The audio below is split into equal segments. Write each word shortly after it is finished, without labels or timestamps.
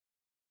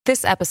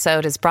This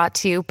episode is brought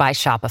to you by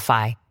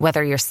Shopify.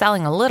 Whether you're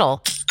selling a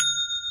little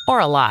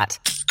or a lot,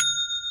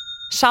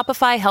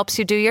 Shopify helps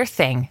you do your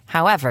thing,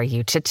 however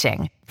you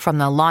cha-ching. From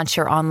the launch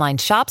your online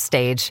shop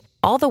stage,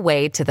 all the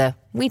way to the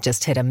we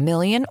just hit 1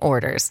 million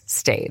orders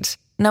stage.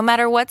 No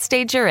matter what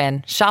stage you're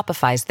in,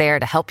 Shopify's there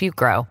to help you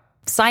grow.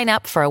 Sign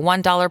up for a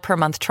 $1 per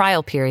month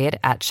trial period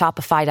at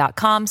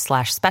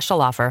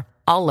shopify.com/special offer,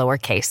 all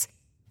lowercase.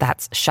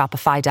 That's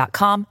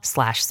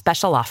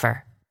shopify.com/special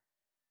offer.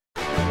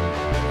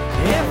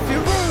 If your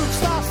roof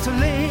starts to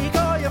leak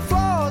or your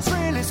floor's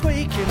really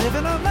squeak, you live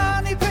in a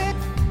money pit.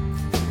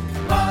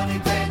 Money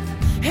pit.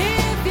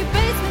 If your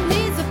basement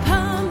needs a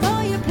pump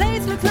or your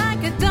place looks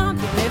like a dump,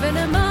 you live in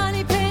a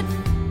money pit.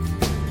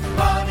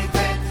 Money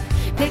pit.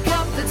 Pick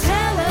up the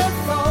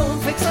telephone,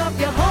 fix up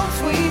your home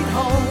sweet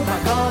home by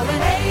calling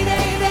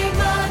 888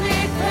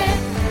 Money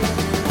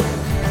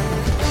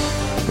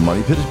Pit. The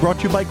Money Pit is brought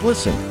to you by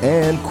Glisten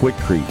and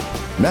Quickcrete.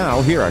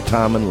 Now, here are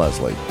Tom and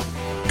Leslie.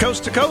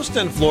 Coast to coast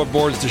and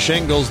floorboards to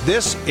shingles,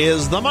 this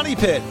is the Money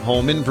Pit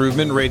Home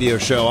Improvement Radio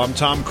Show. I'm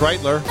Tom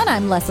Kreitler. And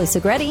I'm Leslie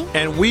Segretti.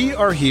 And we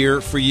are here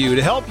for you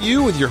to help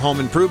you with your home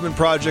improvement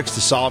projects,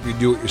 to solve your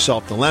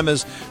do-it-yourself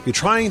dilemmas. If you're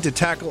trying to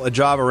tackle a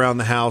job around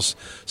the house,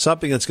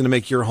 something that's going to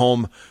make your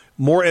home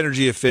more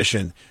energy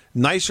efficient,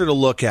 nicer to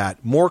look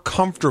at, more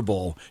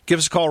comfortable, give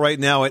us a call right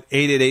now at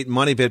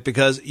 888-MONEY-PIT,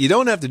 because you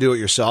don't have to do it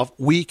yourself.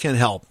 We can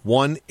help.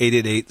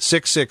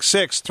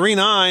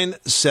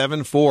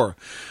 1-888-666-3974.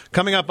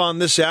 Coming up on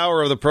this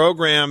hour of the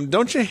program,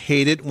 don't you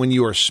hate it when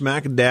you are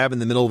smack dab in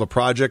the middle of a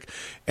project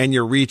and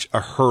you reach a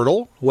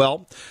hurdle?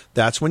 Well,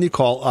 that's when you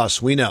call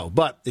us, we know.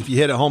 But if you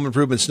hit a home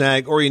improvement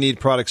snag or you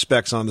need product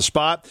specs on the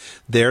spot,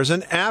 there's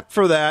an app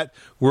for that.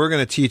 We're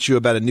going to teach you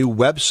about a new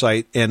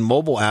website and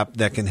mobile app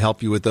that can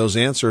help you with those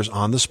answers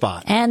on the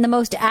spot. And the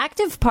most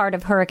active part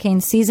of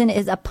hurricane season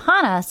is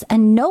upon us,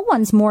 and no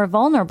one's more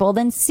vulnerable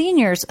than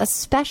seniors,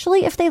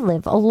 especially if they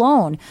live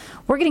alone.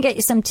 We're going to get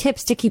you some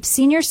tips to keep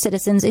senior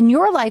citizens in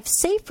your life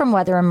safe from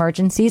weather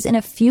emergencies in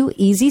a few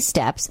easy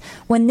steps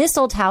when This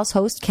Old House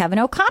host Kevin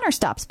O'Connor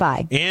stops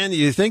by. And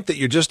you think that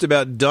you're just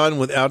about done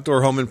with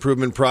outdoor home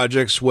improvement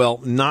projects? Well,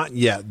 not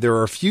yet. There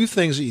are a few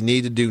things that you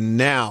need to do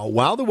now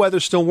while the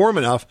weather's still warm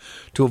enough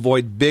to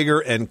avoid bigger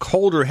and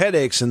colder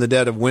headaches in the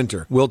dead of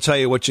winter. We'll tell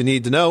you what you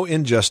need to know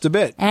in just a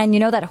bit. And you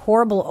know that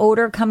horrible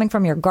odor coming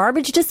from your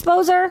garbage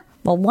disposer?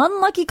 Well, one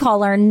lucky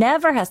caller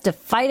never has to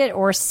fight it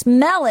or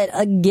smell it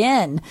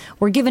again.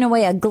 We're giving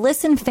away a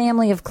Glisten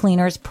family of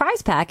cleaners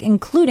prize pack,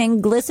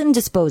 including Glisten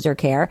Disposer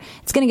Care.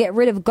 It's going to get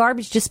rid of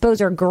garbage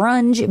disposer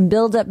grunge,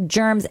 build up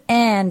germs,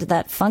 and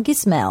that funky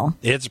smell.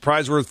 It's a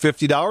prize worth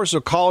 $50,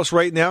 so call us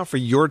right now for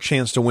your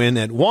chance to win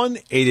at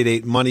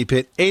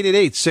 1-888-MONEY-PIT,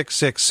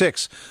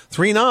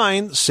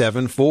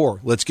 888-666-3974.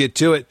 Let's get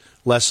to it.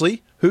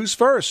 Leslie, who's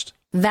first?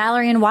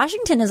 Valerie in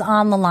Washington is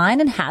on the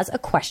line and has a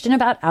question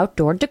about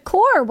outdoor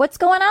decor. What's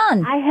going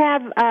on? I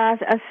have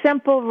a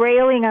simple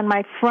railing on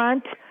my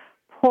front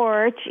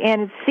porch,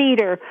 and it's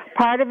cedar.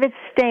 Part of it's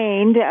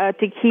stained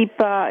to keep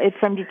it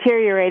from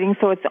deteriorating,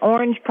 so it's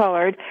orange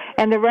colored,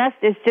 and the rest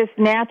is just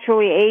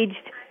naturally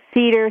aged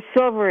cedar,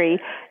 silvery.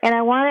 And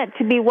I want it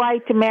to be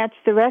white to match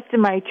the rest of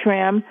my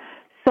trim.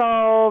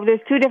 So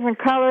there's two different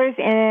colors,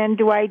 and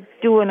do I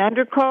do an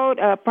undercoat,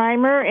 a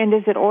primer, and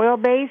is it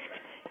oil-based?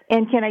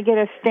 And can I get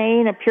a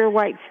stain, a pure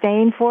white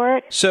stain for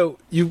it? So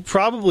you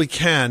probably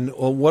can.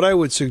 Well, what I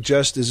would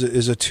suggest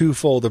is a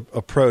twofold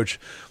approach.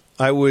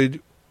 I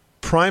would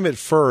prime it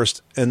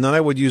first, and then I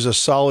would use a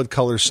solid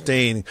color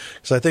stain,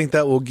 because I think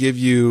that will give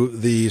you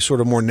the sort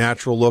of more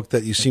natural look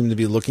that you seem to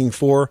be looking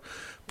for.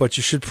 But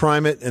you should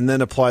prime it and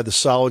then apply the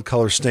solid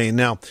color stain.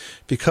 Now,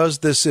 because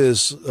this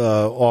is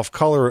off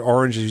color,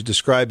 orange as you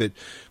describe it,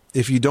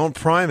 if you don't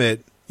prime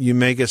it, you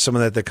may get some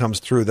of that comes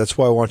through. That's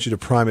why I want you to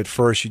prime it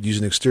first. You'd use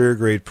an exterior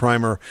grade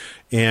primer,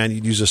 and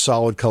you'd use a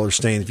solid color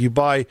stain. If you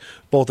buy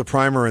both the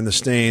primer and the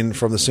stain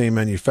from the same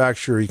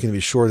manufacturer, you can be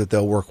sure that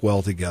they'll work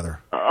well together.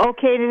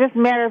 Okay, it doesn't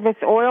matter if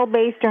it's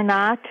oil-based or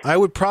not? I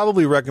would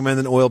probably recommend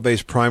an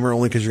oil-based primer,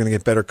 only because you're going to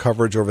get better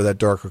coverage over that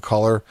darker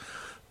color.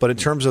 But in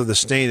terms of the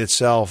stain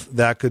itself,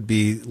 that could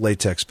be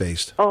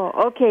latex-based. Oh,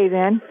 okay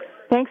then.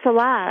 Thanks a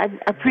lot. I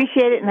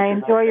appreciate it, and I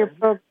enjoy your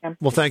program.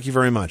 Well, thank you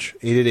very much.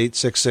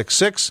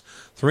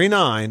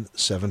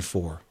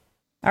 888-666-3974.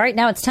 All right,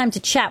 now it's time to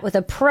chat with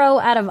a pro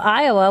out of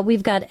Iowa.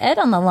 We've got Ed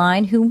on the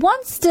line who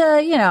wants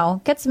to,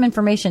 get some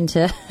information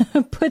to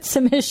put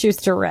some issues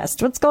to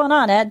rest. What's going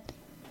on, Ed?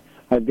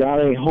 I've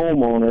got a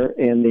homeowner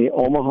in the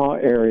Omaha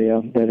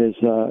area that is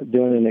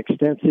doing an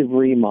extensive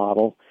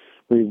remodel.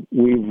 We've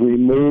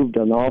removed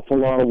an awful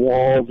lot of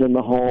walls in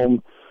the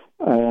home,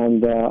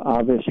 and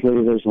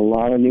obviously there's a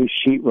lot of new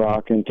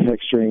sheetrock and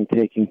texturing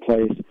taking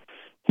place.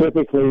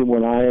 Typically,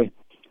 when I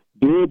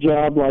do a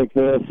job like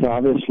this,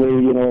 obviously,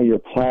 you're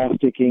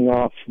plasticking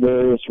off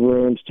various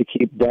rooms to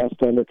keep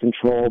dust under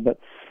control, but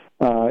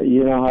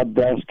you know how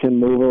dust can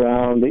move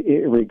around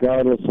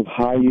regardless of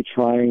how you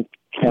try and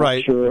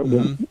capture it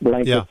with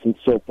blankets and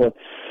so forth.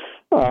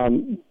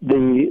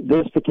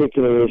 This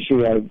particular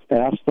issue, I've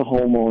asked the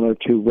homeowner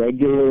to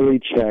regularly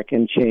check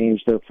and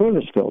change their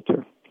furnace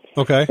filter.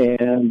 Okay.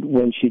 And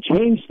when she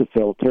changed the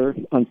filter,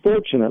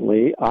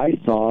 unfortunately, I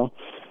saw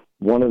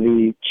one of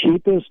the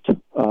cheapest,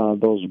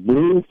 those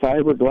blue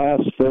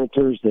fiberglass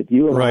filters that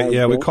you and I Right,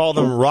 yeah, we call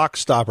them rock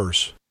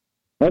stoppers.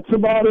 That's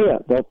about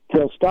it.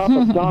 They'll stop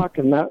a sock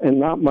and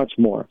not much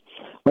more.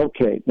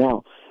 Okay,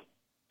 now,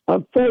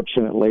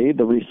 unfortunately,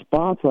 the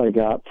response I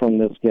got from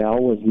this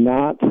gal was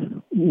not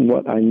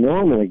what I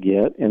normally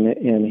get,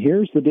 and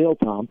here's the deal,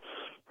 Tom.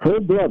 Her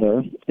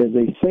brother is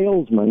a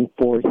salesman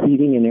for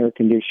heating and air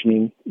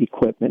conditioning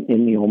equipment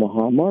in the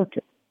Omaha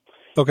market.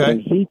 Okay.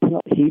 And he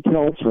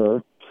tells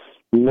her,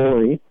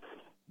 Lori,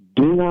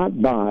 do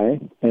not buy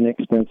an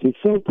expensive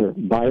filter.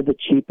 Buy the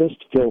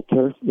cheapest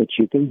filter that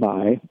you can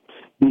buy,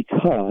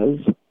 because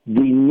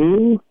the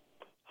new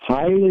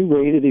highly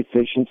rated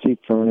efficiency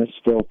furnace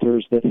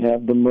filters that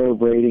have the MERV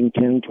rating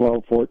 10,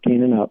 12,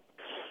 14, and up,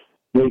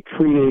 they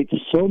create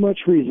so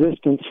much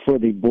resistance for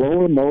the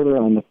blower motor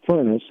on the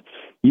furnace,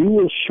 you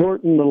will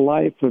shorten the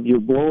life of your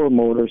blower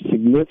motor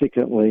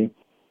significantly.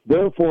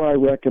 Therefore, I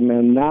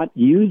recommend not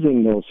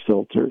using those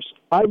filters.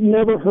 I've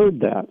never heard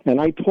that. And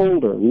I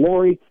told her,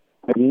 Lori,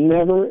 I've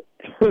never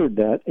heard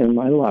that in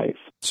my life.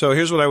 So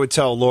here's what I would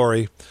tell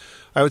Lori.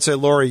 I would say,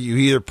 Lori, you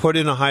either put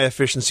in a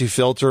high-efficiency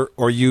filter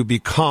or you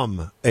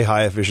become a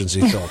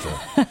high-efficiency filter.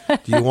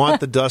 Do you want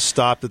the dust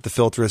stopped at the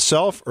filter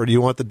itself, or do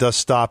you want the dust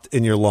stopped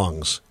in your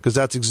lungs? Because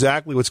that's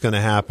exactly what's going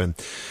to happen.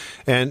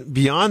 And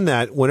beyond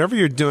that, whenever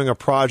you're doing a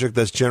project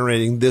that's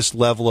generating this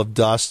level of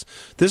dust,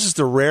 this is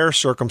the rare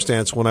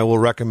circumstance when I will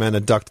recommend a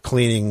duct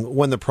cleaning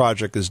when the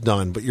project is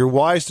done. But you're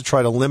wise to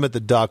try to limit the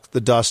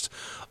dust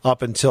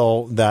up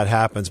until that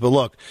happens. But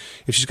look,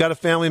 if she's got a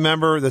family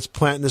member that's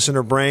planting this in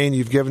her brain,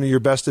 you've given her your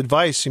best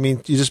advice. I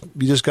mean, you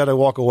just got to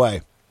walk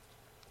away.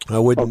 I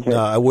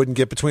wouldn't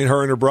get between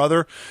her and her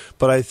brother,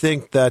 but I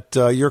think that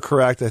you're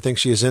correct. I think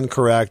she is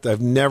incorrect. I've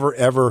never,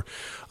 ever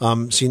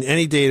seen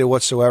any data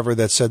whatsoever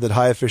that said that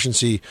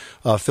high-efficiency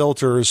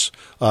filters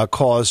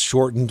cause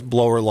shortened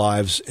blower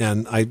lives,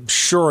 and I'm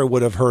sure I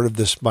would have heard of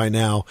this by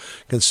now,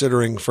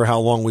 considering for how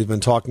long we've been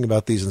talking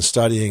about these and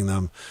studying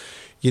them.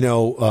 You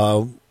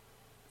know,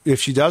 if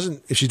she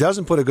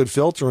doesn't put a good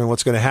filter in,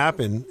 what's going to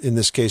happen in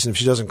this case, and if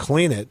she doesn't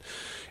clean it,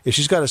 if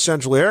she's got a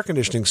central air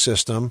conditioning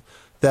system,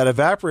 that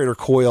evaporator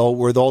coil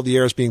where all the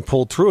air is being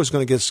pulled through is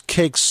going to get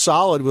caked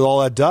solid with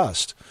all that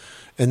dust.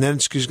 And then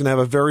she's going to have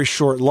a very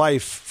short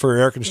life for her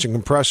air conditioning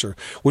compressor,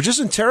 which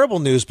isn't terrible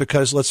news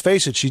because, let's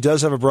face it, she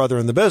does have a brother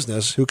in the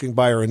business who can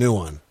buy her a new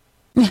one.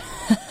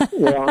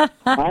 Yeah,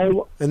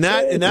 and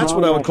that's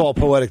what I would call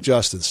poetic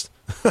justice.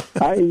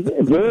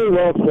 Very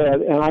well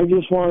said, and I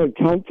just wanted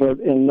comfort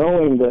in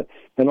knowing that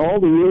in all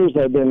the years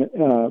I've been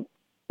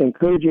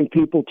encouraging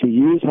people to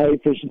use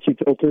high-efficiency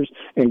filters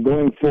and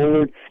going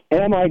forward,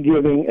 am I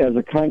giving, as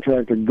a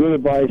contractor, good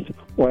advice,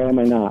 or am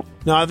I not?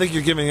 No, I think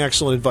you're giving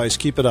excellent advice.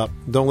 Keep it up.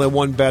 Don't let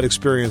one bad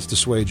experience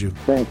dissuade you.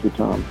 Thank you,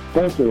 Tom.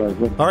 Thank you,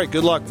 Leslie. All right,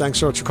 good luck. Thanks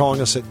so much for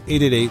calling us at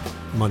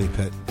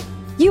 888-MONEY-PIT.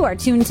 You are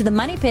tuned to the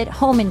Money Pit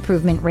Home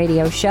Improvement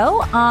Radio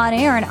Show, on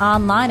air and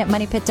online at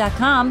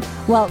moneypit.com.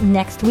 Well,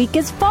 next week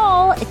is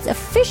fall. It's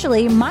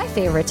officially my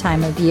favorite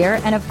time of year,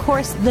 and of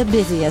course, the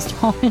busiest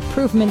home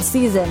improvement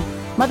season.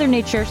 Mother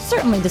Nature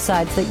certainly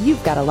decides that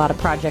you've got a lot of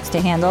projects to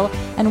handle,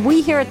 and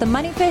we here at the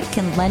Money Pit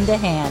can lend a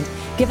hand.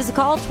 Give us a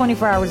call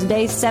 24 hours a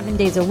day, 7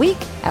 days a week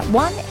at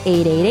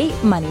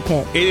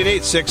 1-888-MONEY-PIT.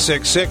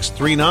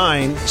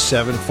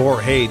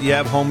 888-666-3974. Hey, do you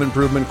have home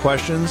improvement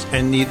questions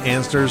and need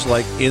answers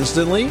like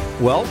instantly?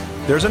 Well,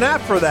 there's an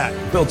app for that.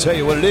 We'll tell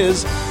you what it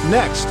is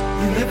next.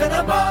 You live in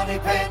a money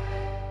pit.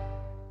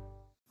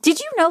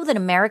 Did you know that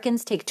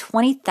Americans take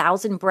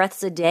 20,000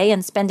 breaths a day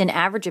and spend an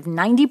average of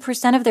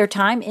 90% of their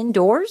time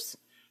indoors?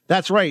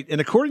 That's right.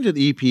 And according to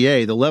the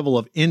EPA, the level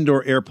of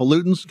indoor air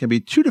pollutants can be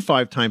 2 to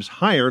 5 times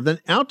higher than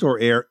outdoor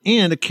air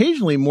and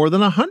occasionally more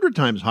than 100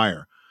 times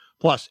higher.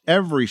 Plus,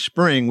 every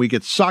spring we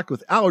get socked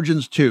with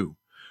allergens too.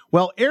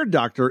 Well, Air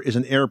Doctor is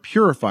an air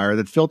purifier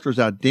that filters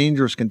out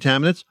dangerous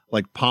contaminants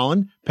like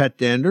pollen, pet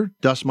dander,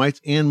 dust mites,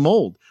 and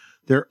mold.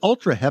 Their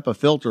Ultra HEPA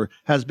filter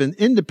has been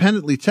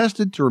independently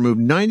tested to remove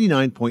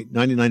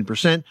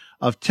 99.99%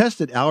 of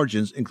tested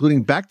allergens,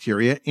 including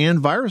bacteria and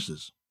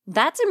viruses.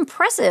 That's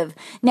impressive.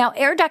 Now,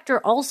 Air Doctor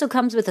also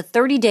comes with a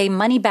 30-day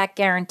money-back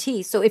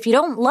guarantee, so if you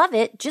don't love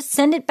it, just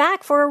send it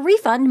back for a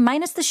refund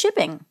minus the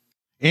shipping.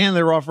 And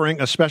they're offering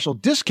a special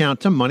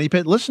discount to Money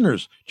Pit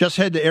listeners. Just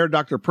head to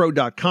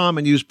airdoctorpro.com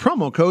and use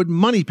promo code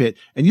MONEYPIT,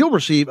 and you'll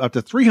receive up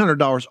to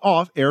 $300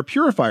 off air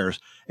purifiers.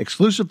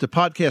 Exclusive to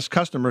podcast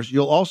customers,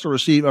 you'll also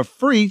receive a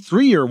free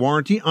 3-year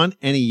warranty on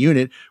any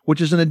unit, which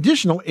is an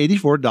additional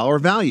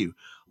 $84 value.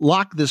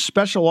 Lock this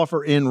special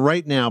offer in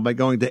right now by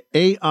going to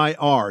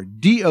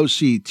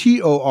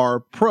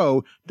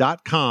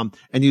airdoctorpro.com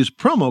and use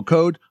promo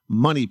code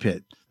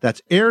MONEYPIT.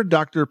 That's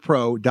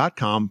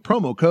airdoctorpro.com,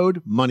 promo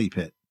code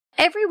MONEYPIT.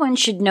 Everyone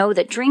should know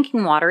that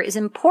drinking water is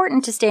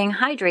important to staying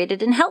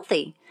hydrated and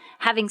healthy.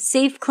 Having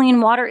safe, clean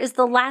water is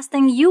the last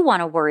thing you want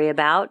to worry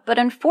about, but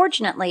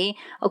unfortunately,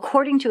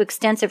 according to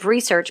extensive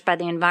research by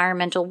the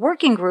Environmental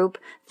Working Group,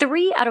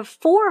 3 out of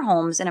 4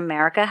 homes in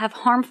America have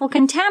harmful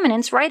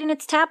contaminants right in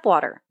its tap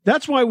water.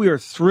 That's why we are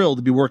thrilled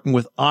to be working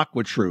with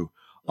AquaTrue.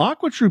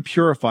 AquaTrue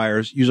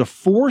purifiers use a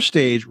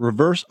 4-stage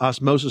reverse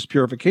osmosis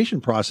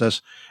purification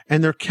process,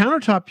 and their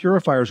countertop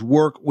purifiers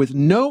work with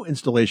no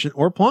installation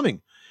or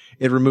plumbing.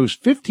 It removes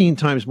 15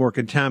 times more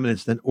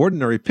contaminants than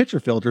ordinary pitcher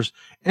filters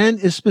and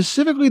is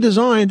specifically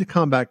designed to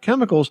combat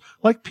chemicals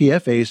like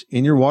PFAS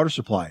in your water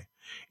supply.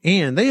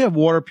 And they have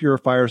water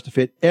purifiers to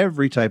fit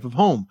every type of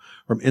home,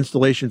 from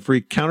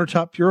installation-free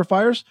countertop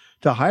purifiers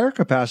to higher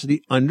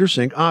capacity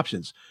under-sink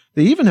options.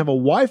 They even have a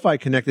Wi-Fi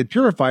connected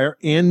purifier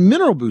and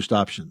mineral boost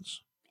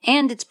options.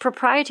 And its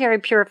proprietary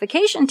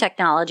purification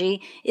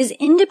technology is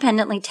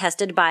independently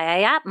tested by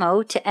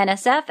IAPMO to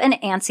NSF and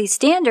ANSI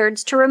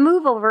standards to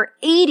remove over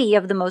 80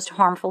 of the most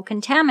harmful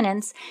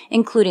contaminants,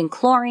 including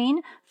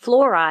chlorine,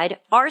 fluoride,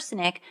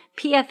 arsenic,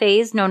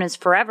 PFAS known as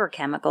forever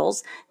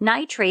chemicals,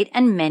 nitrate,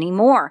 and many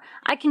more.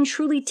 I can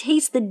truly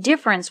taste the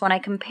difference when I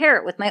compare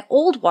it with my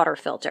old water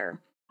filter.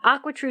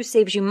 AquaTrue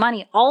saves you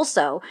money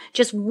also.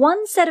 Just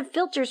one set of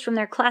filters from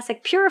their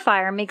classic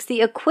purifier makes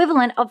the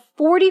equivalent of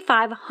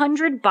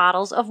 4,500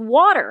 bottles of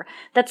water.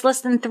 That's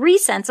less than 3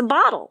 cents a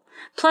bottle.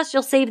 Plus,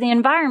 you'll save the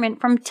environment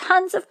from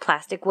tons of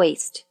plastic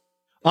waste.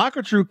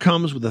 AquaTrue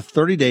comes with a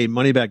 30-day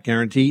money-back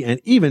guarantee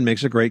and even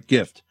makes a great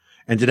gift.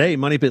 And today,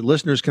 Money Pit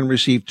listeners can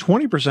receive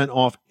 20%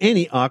 off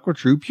any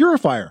AquaTrue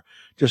purifier.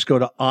 Just go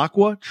to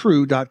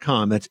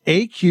aquatrue.com. That's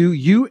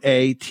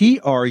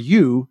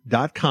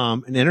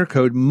AQUATRU.com and enter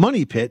code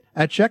MONEYPIT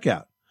at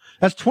checkout.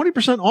 That's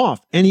 20%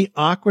 off any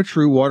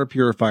AquaTrue water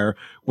purifier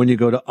when you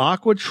go to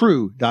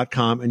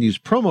aquatrue.com and use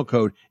promo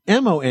code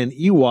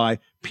MONEYPIT.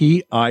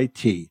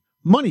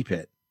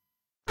 MONEYPIT.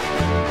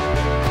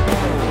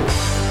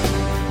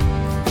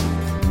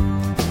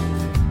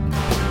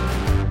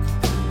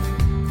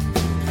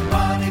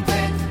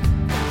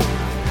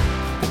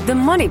 The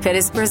Money Pit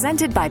is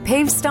presented by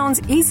Pavestone's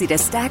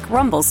easy-to-stack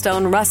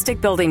Rumblestone rustic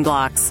building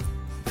blocks.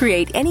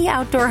 Create any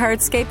outdoor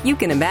hardscape you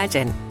can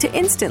imagine to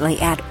instantly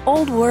add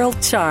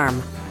old-world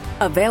charm.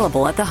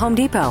 Available at the Home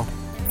Depot.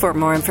 For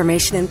more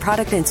information and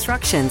product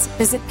instructions,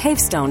 visit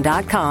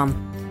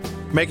pavestone.com.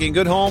 Making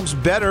good homes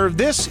better.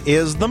 This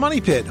is the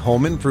Money Pit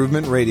Home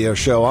Improvement Radio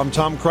Show. I'm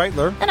Tom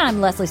Kreitler. And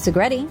I'm Leslie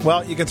Segretti.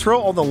 Well, you can throw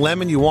all the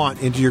lemon you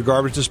want into your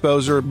garbage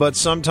disposer, but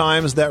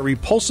sometimes that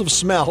repulsive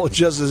smell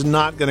just is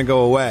not going to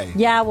go away.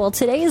 Yeah, well,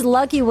 today's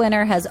lucky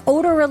winner has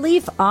odor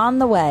relief on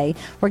the way.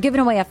 We're giving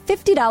away a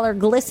 $50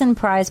 Glisten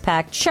prize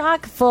pack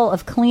chock full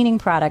of cleaning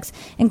products,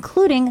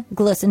 including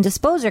Glisten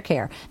Disposer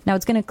Care. Now,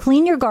 it's going to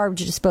clean your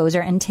garbage disposer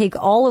and take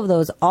all of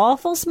those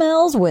awful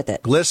smells with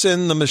it.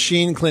 Glisten, the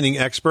machine cleaning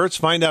experts.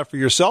 Find out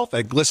for yourself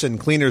at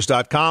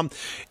glistencleaners.com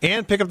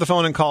and pick up the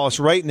phone and call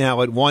us right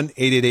now at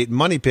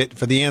 1-888-MONEYPIT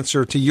for the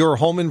answer to your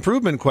home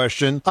improvement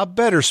question, a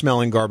better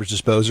smelling garbage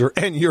disposer,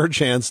 and your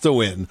chance to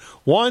win.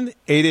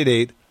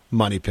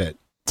 1-888-MONEYPIT.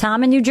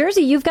 Tom in New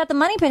Jersey, you've got the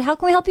Money Pit. How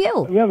can we help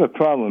you? We have a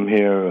problem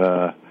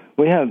here.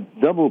 We have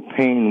double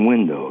pane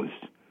windows,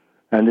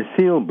 and the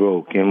seal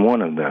broke in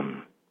one of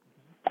them.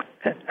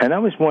 And I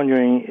was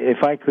wondering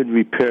if I could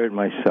repair it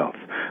myself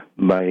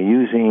by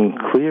using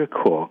clear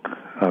caulk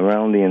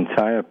around the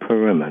entire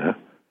perimeter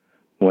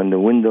when the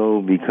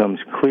window becomes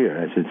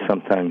clear, as it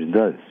sometimes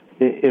does.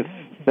 If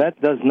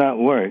that does not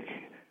work,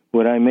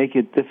 would I make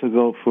it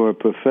difficult for a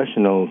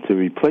professional to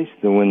replace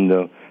the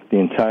window, the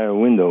entire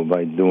window,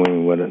 by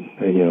doing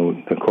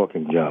the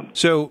caulking job?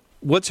 So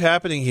what's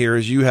happening here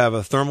is you have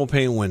a thermal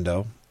pane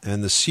window,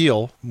 and the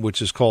seal,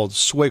 which is called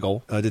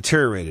swiggle,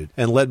 deteriorated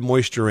and let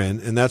moisture in,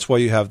 and that's why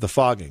you have the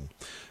fogging.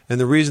 And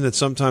the reason that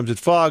sometimes it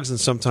fogs and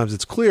sometimes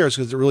it's clear is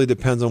because it really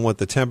depends on what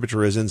the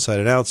temperature is inside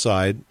and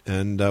outside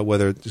and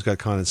whether it's got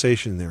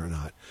condensation in there or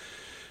not.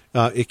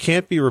 It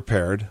can't be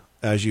repaired,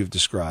 as you've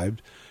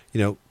described.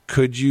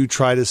 Could you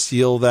try to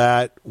seal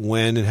that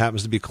when it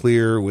happens to be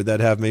clear? Would that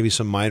have maybe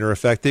some minor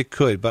effect? It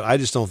could, but I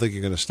just don't think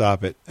you're going to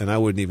stop it, and I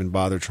wouldn't even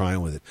bother trying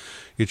with it.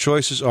 Your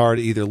choices are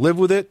to either live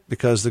with it,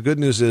 because the good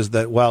news is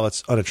that while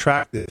it's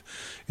unattractive,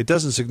 it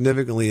doesn't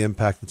significantly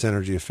impact its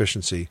energy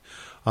efficiency,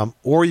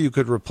 or you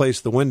could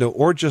replace the window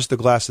or just the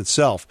glass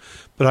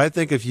itself. But I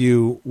think if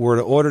you were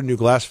to order new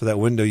glass for that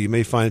window, you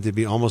may find it to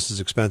be almost as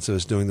expensive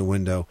as doing the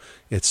window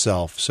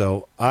itself.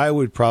 So I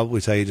would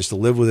probably tell you just to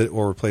live with it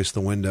or replace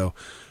the window.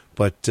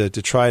 But to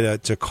try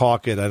to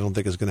caulk it, I don't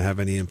think is going to have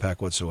any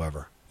impact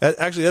whatsoever.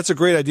 Actually, that's a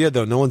great idea,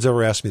 though. No one's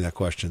ever asked me that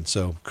question.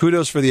 So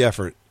kudos for the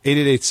effort.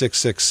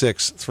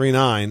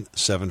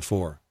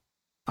 888-666-3974.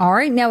 All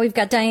right, now we've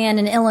got Diane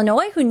in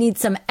Illinois who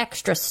needs some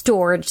extra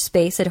storage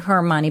space at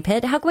her Money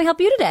Pit. How can we help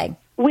you today?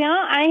 Well,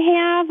 I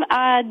have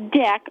a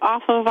deck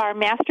off of our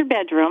master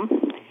bedroom,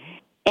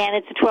 and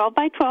it's a 12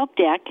 by 12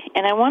 deck,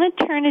 and I want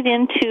to turn it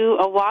into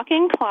a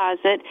walk-in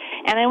closet,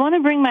 and I want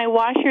to bring my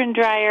washer and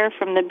dryer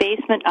from the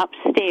basement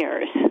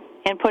upstairs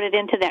and put it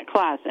into that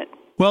closet.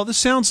 Well, this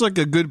sounds like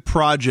a good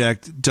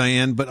project,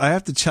 Diane, but I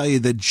have to tell you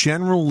that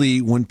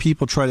generally when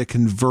people try to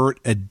convert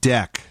a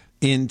deck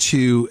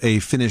into a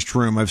finished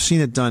room. I've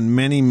seen it done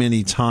many,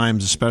 many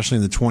times, especially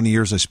in the 20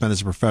 years I spent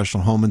as a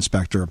professional home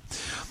inspector.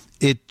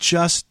 It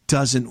just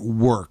doesn't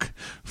work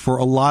for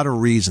a lot of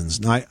reasons.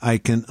 And I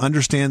can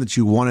understand that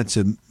you want it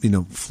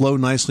to, flow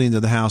nicely into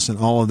the house and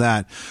all of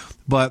that,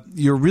 but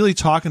you're really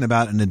talking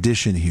about an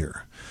addition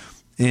here.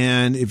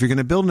 And if you're going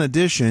to build an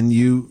addition,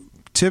 you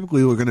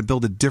typically are going to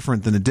build it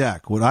different than a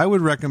deck. What I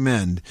would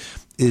recommend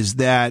is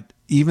that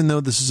even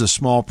though this is a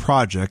small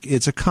project,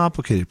 it's a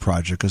complicated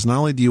project because not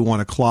only do you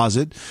want a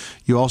closet,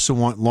 you also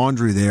want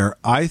laundry there.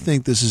 I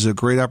think this is a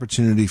great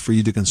opportunity for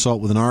you to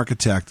consult with an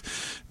architect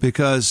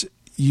because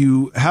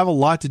you have a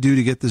lot to do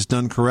to get this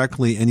done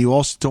correctly, and you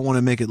also don't want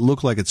to make it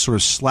look like it's sort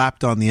of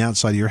slapped on the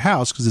outside of your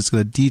house because it's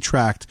going to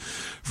detract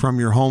from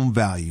your home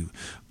value.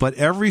 But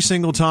every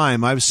single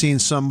time I've seen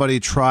somebody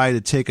try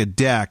to take a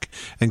deck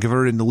and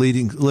convert it into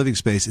living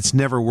space, it's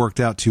never worked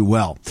out too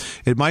well.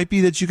 It might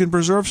be that you can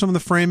preserve some of the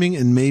framing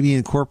and maybe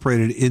incorporate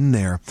it in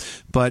there,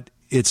 but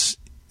it's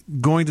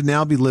going to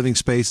now be living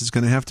space. It's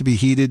going to have to be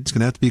heated. It's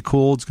going to have to be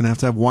cooled. It's going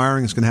to have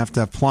wiring. It's going to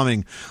have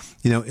plumbing.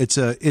 It's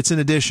an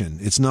addition.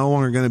 It's no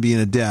longer going to be in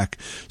a deck.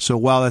 So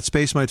while that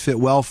space might fit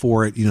well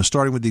for it,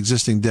 starting with the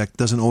existing deck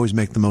doesn't always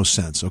make the most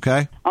sense.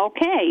 Okay.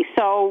 Okay.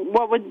 So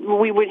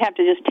we would have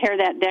to just tear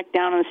that deck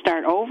down and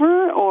start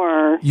over,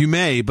 or? You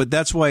may, but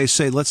that's why I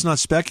say let's not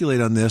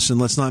speculate on this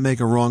and let's not make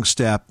a wrong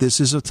step.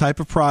 This is a type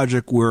of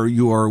project where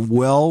you are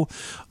well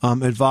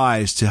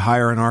advised to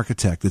hire an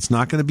architect. It's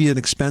not going to be an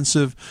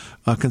expensive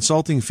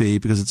consulting fee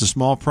because it's a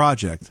small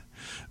project.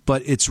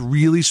 But it's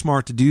really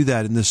smart to do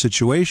that in this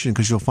situation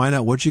because you'll find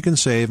out what you can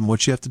save and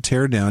what you have to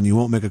tear down. You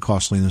won't make a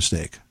costly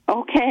mistake.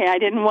 Okay, I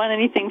didn't want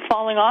anything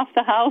falling off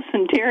the house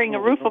and tearing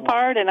a roof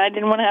apart, and I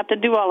didn't want to have to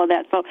do all of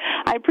that. So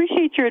I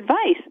appreciate your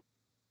advice.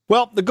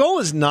 Well, the goal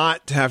is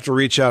not to have to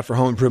reach out for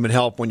home improvement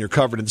help when you're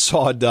covered in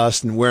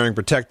sawdust and wearing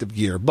protective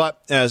gear.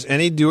 But as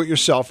any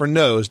do-it-yourselfer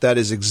knows, that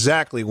is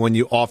exactly when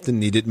you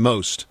often need it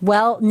most.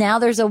 Well, now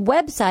there's a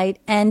website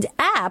and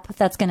app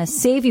that's going to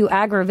save you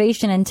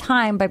aggravation and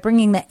time by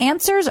bringing the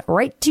answers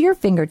right to your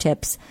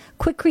fingertips.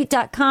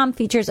 Quikrete.com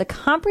features a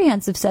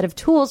comprehensive set of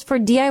tools for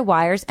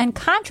DIYers and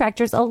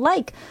contractors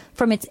alike,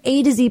 from its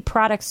A to Z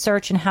product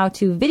search and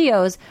how-to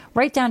videos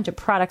right down to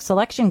product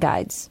selection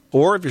guides.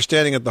 Or if you're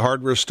standing at the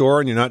hardware store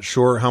and you're not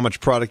sure how much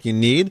product you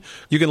need,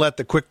 you can let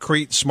the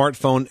Quikrete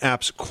smartphone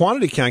app's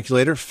quantity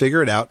calculator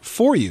figure it out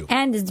for you.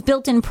 And its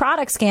built-in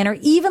product scanner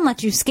even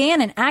lets you scan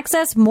and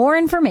access more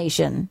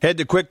information. Head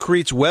to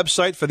Quikrete's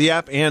website for the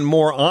app and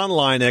more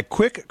online at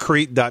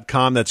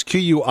quikrete.com. That's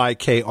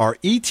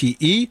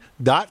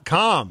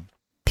QUIKRETE.com.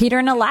 Peter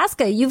in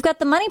Alaska, you've got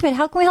the money pit.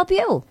 How can we help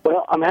you?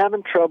 Well, I'm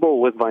having trouble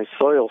with my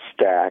soil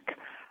stack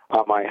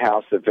on my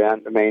house, the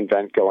main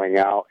vent going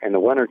out. In the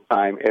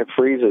wintertime, it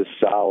freezes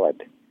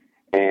solid,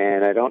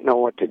 and I don't know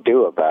what to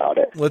do about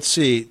it. Let's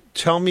see.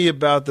 Tell me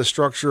about the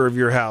structure of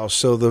your house.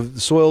 So the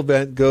soil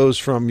vent goes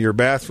from your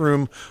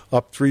bathroom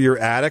up through your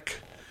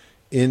attic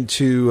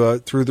into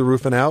through the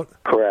roof and out?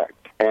 Correct.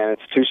 And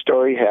it's a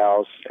two-story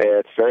house.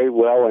 It's very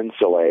well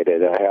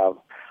insulated. I have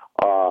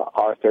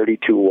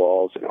R32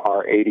 walls and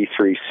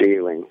R83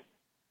 ceiling.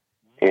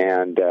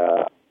 And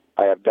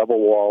I have double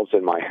walls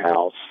in my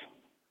house.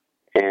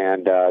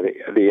 And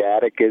the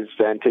attic is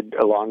vented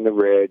along the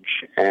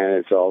ridge, and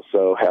it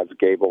also has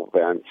gable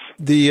vents.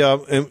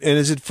 And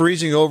is it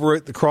freezing over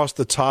it across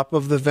the top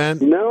of the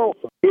vent? No,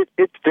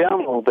 it's down a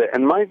little bit,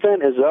 and my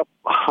vent is up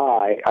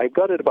high. I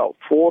got it about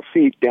 4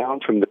 feet down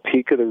from the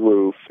peak of the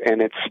roof,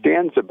 and it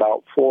stands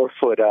about 4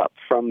 foot up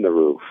from the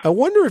roof. I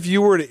wonder if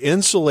you were to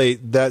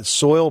insulate that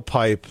soil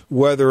pipe,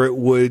 whether it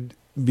would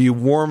be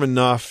warm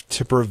enough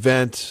to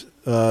prevent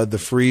the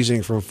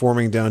freezing from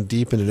forming down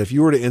deep in it, if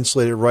you were to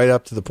insulate it right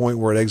up to the point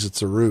where it exits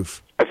the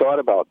roof. I thought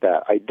about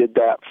that. I did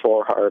that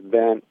for our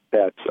vent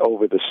that's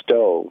over the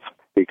stove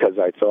because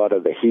I thought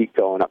of the heat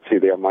going up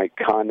through there might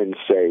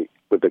condensate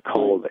with the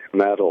cold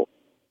metal.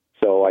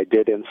 So I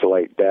did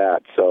insulate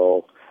that.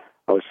 So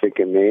I was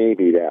thinking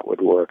maybe that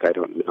would work. I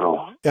don't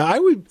know. Yeah, I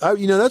would.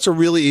 That's a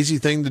really easy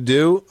thing to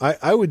do.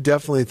 I would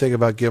definitely think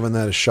about giving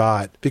that a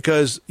shot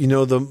because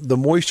the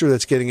moisture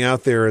that's getting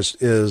out there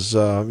is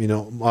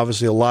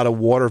obviously a lot of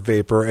water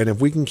vapor, and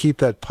if we can keep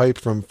that pipe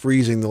from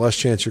freezing, the less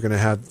chance you're going to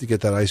have to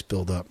get that ice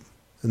buildup.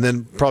 And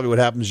then probably what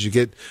happens is you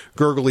get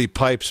gurgly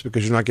pipes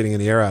because you're not getting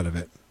any air out of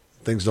it.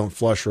 Things don't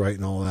flush right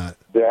and all that.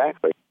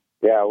 Exactly.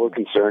 Yeah, we're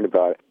concerned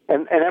about it.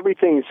 And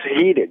everything's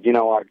heated.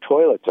 Our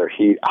toilets are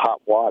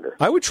hot water.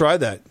 I would try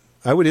that.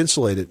 I would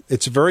insulate it.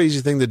 It's a very easy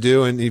thing to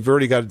do, and you've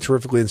already got a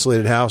terrifically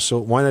insulated house, so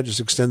why not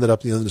just extend it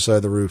up the other side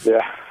of the roof?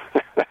 Yeah.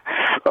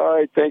 All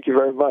right, thank you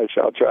very much.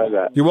 I'll try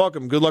that. You're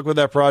welcome. Good luck with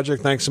that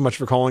project. Thanks so much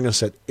for calling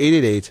us at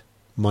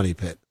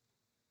 888-MONEY-PIT.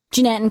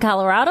 Jeanette in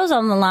Colorado's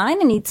on the line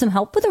and needs some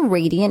help with a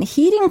radiant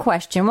heating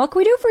question. What can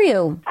we do for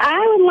you?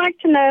 I would like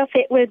to know if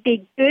it would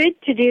be good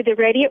to do the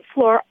radiant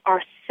floor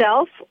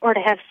ourselves or to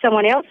have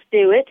someone else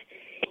do it.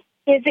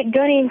 Is it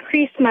going to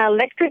increase my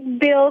electric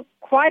bill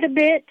quite a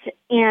bit,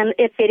 and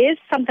if it is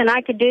something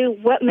I could do,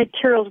 what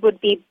materials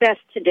would be best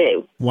to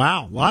do?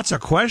 Wow, lots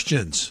of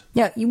questions.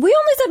 Yeah, we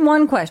only said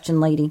one question,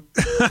 lady.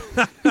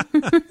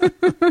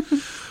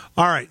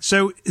 All right,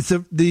 so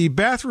the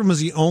bathroom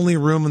is the only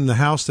room in the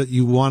house that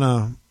you want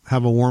to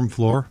have a warm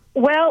floor?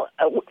 Well,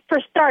 for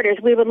starters,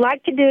 we would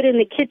like to do it in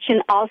the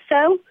kitchen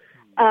also,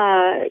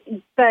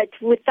 but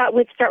we thought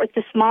we'd start with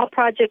the small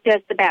project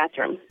as the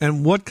bathroom.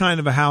 And what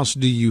kind of a house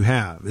do you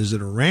have? Is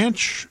it a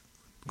ranch,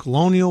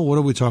 colonial? What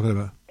are we talking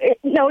about?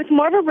 No, it's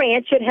more of a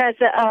ranch. It has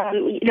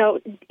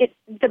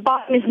the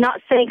bottom is not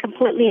sitting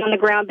completely on the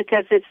ground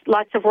because it's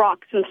lots of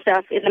rocks and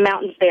stuff in the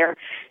mountains there.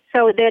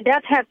 So it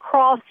does have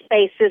crawl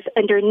spaces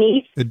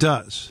underneath. It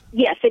does?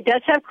 Yes, it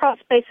does have crawl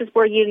spaces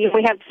where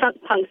we have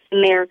sump punks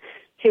in there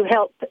to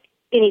help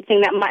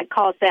anything that might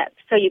cause that.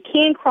 So you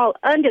can crawl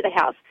under the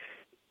house,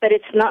 but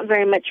it's not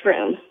very much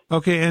room.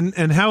 Okay,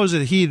 and how is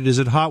it heated? Is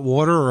it hot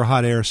water or a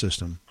hot air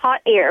system?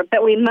 Hot air,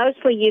 but we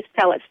mostly use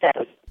pellet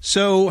stoves.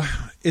 So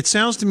it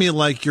sounds to me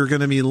like you're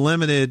going to be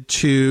limited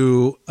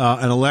to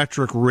an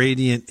electric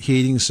radiant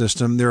heating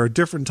system. There are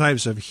different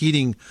types of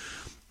heating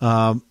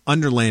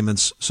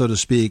underlayments, so to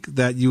speak,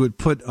 that you would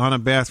put on a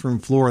bathroom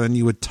floor and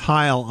you would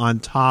tile on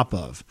top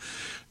of.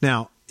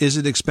 Now, is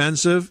it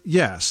expensive?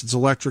 Yes, it's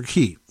electric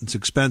heat. It's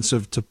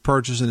expensive to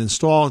purchase and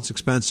install. It's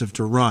expensive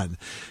to run.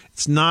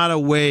 It's not a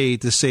way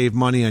to save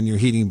money on your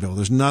heating bill.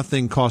 There's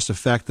nothing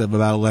cost-effective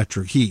about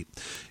electric heat.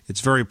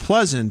 It's very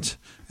pleasant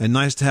and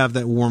nice to have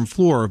that warm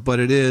floor, but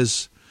it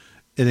is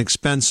an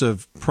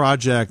expensive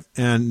project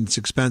and it's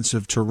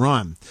expensive to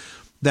run.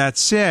 That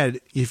said,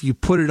 if you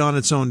put it on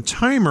its own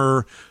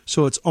timer,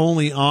 so it's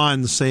only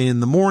on, say, in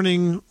the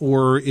morning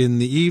or in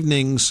the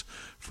evenings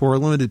for a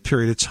limited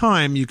period of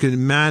time, you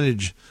can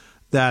manage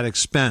that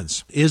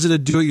expense. Is it a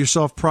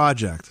do-it-yourself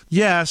project?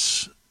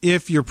 Yes,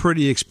 if you're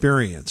pretty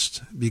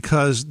experienced,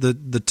 because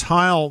the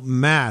tile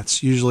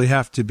mats usually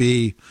have to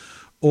be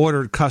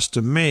ordered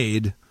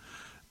custom-made,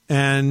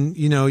 and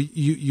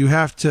you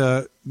have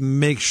to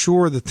make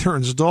sure that they're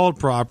installed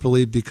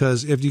properly,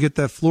 because if you get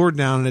that floor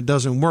down and it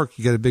doesn't work,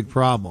 you get a big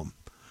problem.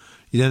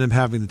 You end up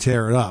having to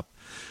tear it up.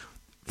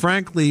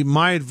 Frankly,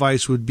 my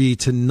advice would be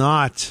to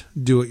not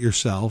do it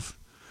yourself,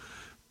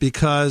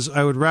 because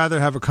I would rather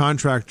have a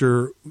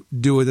contractor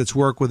do it that's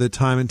worked with it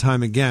time and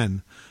time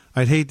again.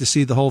 I'd hate to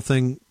see the whole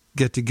thing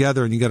get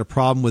together and you got a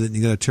problem with it and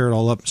you got to tear it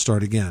all up and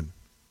start again.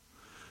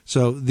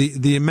 So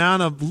the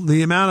amount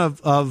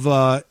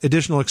of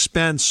additional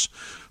expense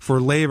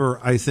for labor,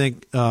 I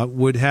think,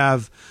 would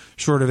have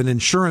sort of an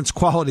insurance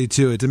quality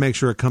to it to make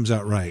sure it comes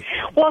out right.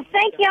 Well,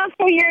 thank y'all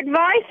for your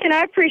advice, and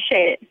I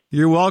appreciate it.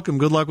 You're welcome.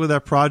 Good luck with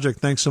that project.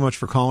 Thanks so much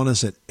for calling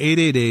us at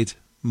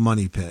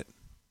 888-MONEY-PIT.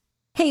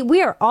 Hey,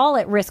 we are all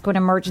at risk when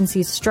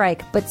emergencies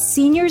strike, but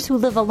seniors who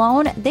live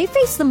alone, they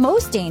face the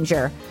most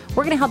danger.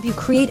 We're going to help you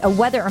create a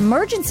weather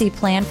emergency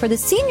plan for the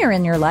senior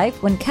in your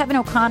life when Kevin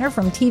O'Connor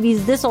from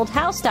TV's This Old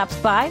House stops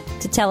by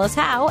to tell us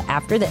how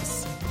after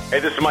this. Hey,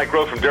 this is Mike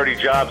Rowe from Dirty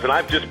Jobs, and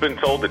I've just been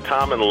told that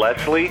Tom and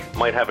Leslie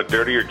might have a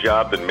dirtier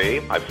job than me.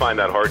 I find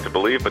that hard to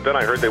believe, but then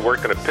I heard they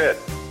work in a pit.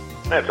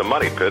 That's a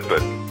money pit,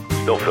 but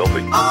still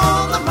filthy.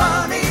 On the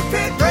Money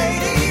Pit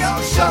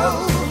Radio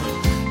Show,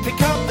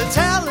 pick up the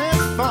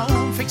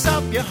telephone, fix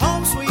up your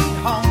home sweet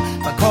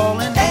home by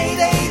calling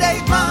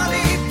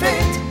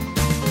 888-MONEY-PIT.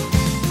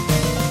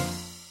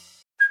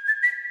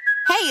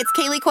 Hey, it's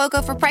Kaylee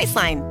Cuoco for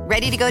Priceline.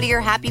 Ready to go to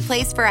your happy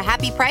place for a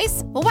happy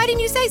price? Well, why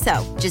didn't you say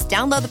so? Just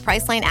download the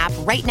Priceline app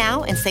right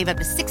now and save up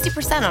to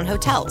 60% on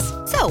hotels.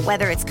 So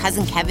whether it's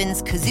Cousin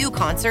Kevin's Kazoo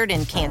Concert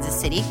in Kansas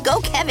City,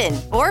 go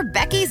Kevin, or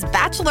Becky's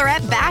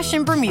Bachelorette Bash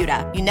in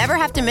Bermuda, you never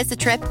have to miss a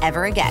trip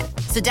ever again.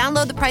 So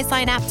download the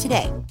Priceline app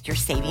today. Your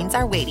savings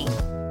are waiting.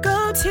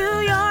 Go to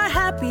your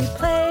happy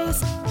place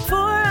for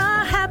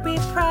a happy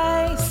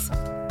price.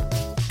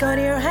 Go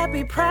to your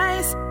happy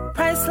price,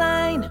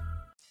 Priceline.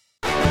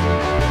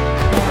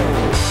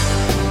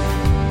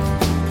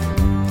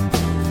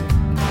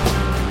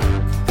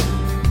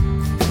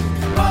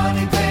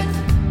 Money Pit.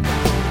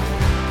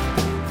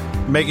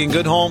 Making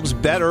good homes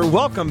better.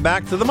 Welcome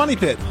back to the Money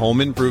Pit Home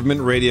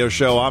Improvement Radio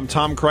Show. I'm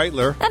Tom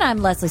Kreitler. And I'm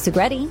Leslie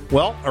Segretti.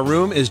 Well, a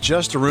room is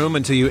just a room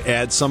until you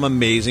add some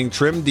amazing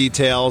trim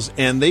details,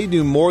 and they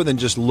do more than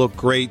just look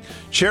great.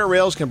 Chair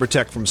rails can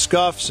protect from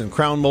scuffs, and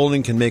crown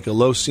molding can make a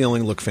low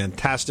ceiling look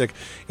fantastic,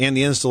 and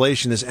the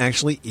installation is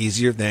actually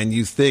easier than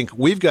you think.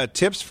 We've got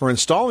tips for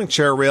installing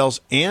chair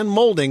rails and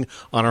molding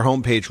on our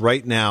homepage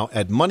right now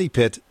at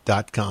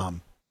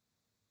moneypit.com.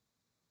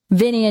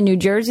 Vinny in New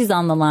Jersey's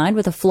on the line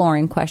with a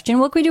flooring question.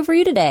 What can we do for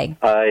you today?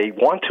 I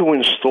want to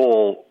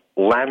install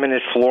laminate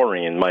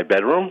flooring in my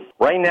bedroom.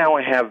 Right now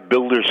I have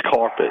builder's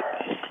carpet.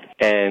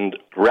 And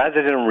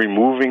rather than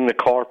removing the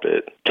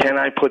carpet, can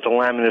I put the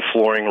laminate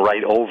flooring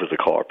right over the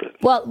carpet?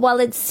 Well, while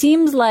it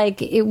seems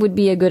like it would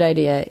be a good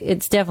idea,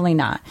 it's definitely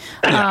not.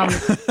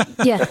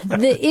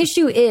 The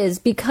issue is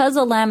because a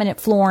laminate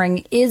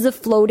flooring is a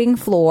floating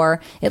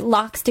floor, it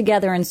locks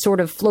together and sort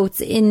of floats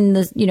in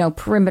the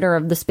perimeter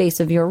of the space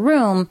of your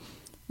room.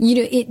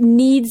 it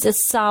needs a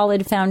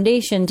solid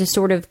foundation to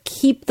sort of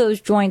keep those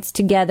joints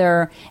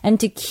together and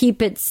to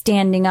keep it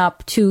standing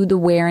up to the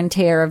wear and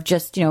tear of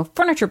just,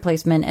 furniture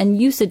placement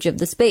and usage of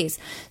the space.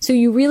 So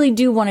you really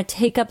do want to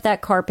take up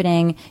that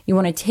carpeting. You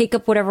want to take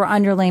up whatever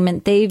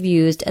underlayment they've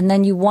used, and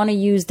then you want to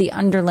use the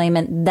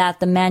underlayment that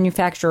the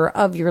manufacturer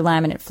of your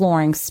laminate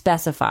flooring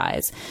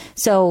specifies.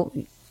 So,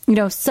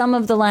 some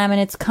of the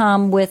laminates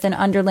come with an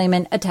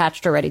underlayment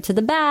attached already to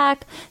the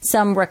back.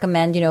 Some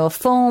recommend, a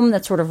foam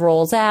that sort of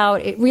rolls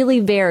out. It really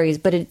varies,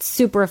 but it's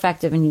super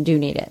effective and you do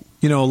need it.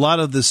 A lot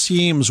of the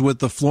seams with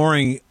the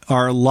flooring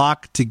are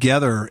locked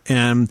together,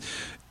 and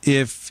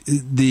if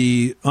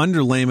the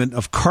underlayment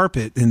of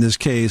carpet, in this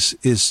case,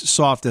 is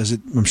soft as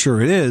I'm sure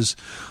it is,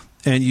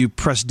 and you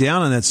press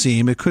down on that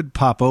seam, it could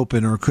pop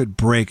open or it could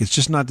break. It's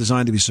just not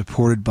designed to be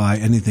supported by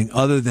anything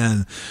other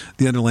than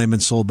the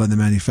underlayment sold by the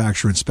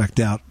manufacturer and spec'd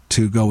out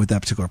to go with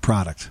that particular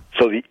product.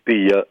 So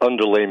the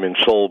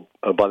underlayment sold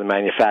by the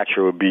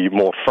manufacturer would be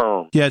more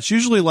firm. Yeah, it's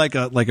usually like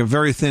a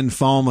very thin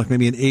foam, like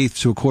maybe an eighth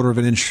to a quarter of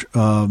an inch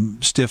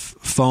stiff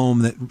foam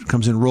that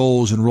comes in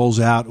rolls and rolls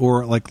out,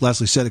 or like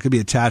Leslie said, it could be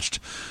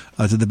attached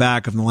to the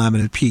back of the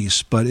laminate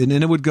piece, and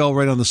it would go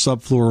right on the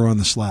subfloor or on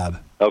the slab.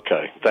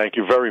 Okay, thank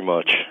you very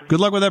much. Good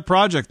luck with that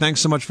project.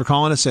 Thanks so much for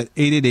calling us at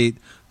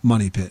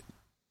 888-MONEY-PIT.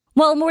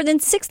 Well, more than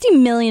 60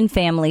 million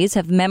families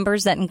have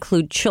members that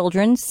include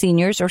children,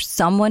 seniors, or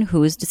someone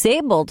who is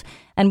disabled.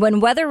 And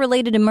when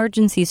weather-related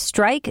emergencies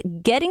strike,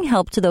 getting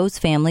help to those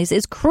families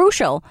is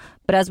crucial.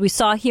 But as we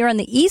saw here on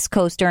the East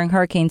Coast during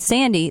Hurricane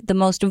Sandy, the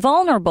most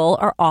vulnerable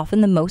are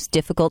often the most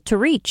difficult to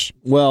reach.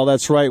 Well,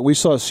 that's right. We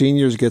saw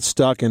seniors get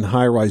stuck in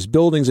high-rise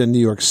buildings in New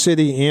York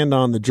City and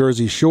on the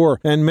Jersey Shore,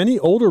 and many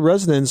older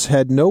residents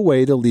had no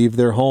way to leave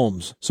their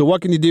homes. So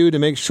what can you do to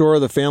make sure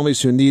the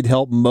families who need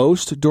help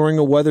most during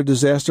a weather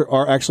disaster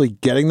are actually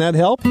getting that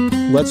help?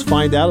 Let's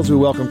find out as we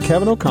welcome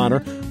Kevin O'Connor,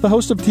 the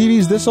host of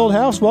TV's This Old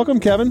House. Welcome,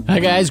 Kevin. Hi,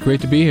 guys.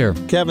 Great to be here.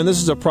 Kevin,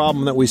 this is a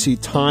problem that we see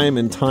time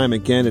and time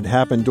again. It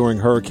happened during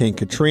Hurricane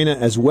Katrina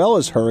as well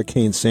as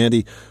Hurricane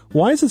Sandy.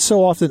 Why is it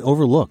so often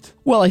overlooked?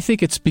 Well, I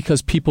think it's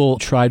because people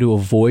try to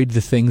avoid the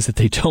things that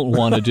they don't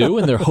want to do,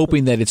 and they're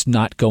hoping that it's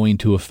not going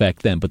to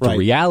affect them. But the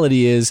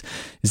reality is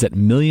that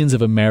millions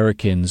of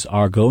Americans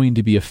are going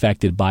to be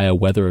affected by a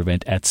weather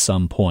event at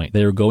some point.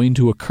 They're going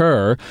to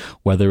occur,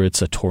 whether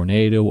it's a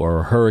tornado or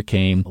a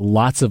hurricane.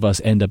 Lots of us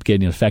end up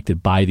getting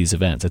affected by these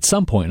events at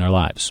some point in our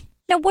lives.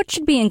 Now, what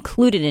should be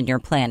included in your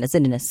plan? Is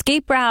it an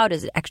escape route?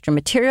 Is it extra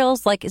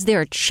materials? Is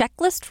there a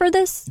checklist for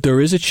this?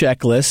 There is a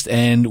checklist,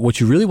 and what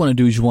you really want to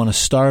do is you want to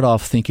start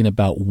off thinking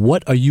about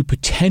what are you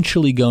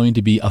potentially going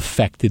to be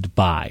affected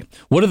by?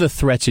 What are the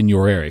threats in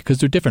your area? Because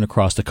they're different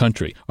across the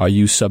country. Are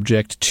you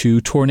subject to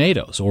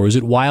tornadoes, or is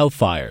it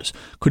wildfires?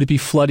 Could it be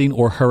flooding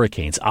or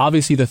hurricanes?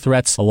 Obviously, the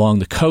threats along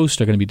the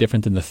coast are going to be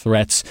different than the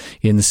threats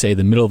in, say,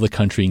 the middle of the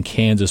country in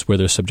Kansas where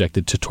they're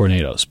subjected to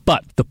tornadoes.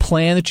 But the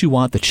plan that you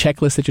want, the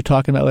checklist that you're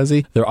talking about,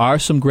 Leslie, there are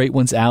some great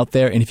ones out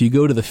there, and if you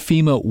go to the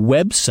FEMA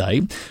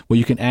website, where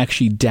you can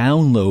actually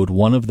download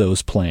one of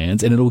those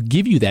plans, and it'll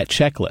give you that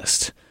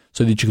checklist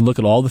so that you can look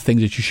at all the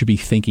things that you should be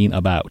thinking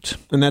about.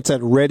 And that's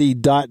at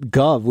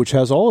ready.gov, which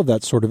has all of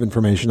that sort of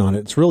information on it.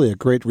 It's really a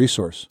great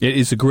resource. It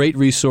is a great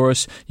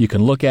resource. You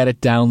can look at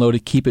it, download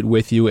it, keep it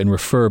with you, and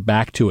refer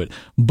back to it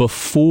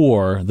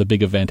before the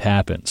big event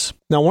happens.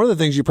 Now, one of the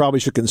things you probably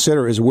should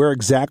consider is where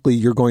exactly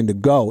you're going to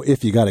go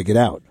if you got to get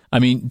out. I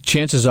mean,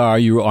 chances are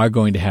you are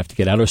going to have to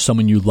get out, or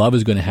someone you love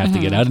is going to have to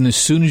get out. And as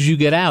soon as you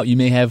get out, you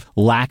may have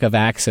lack of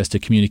access to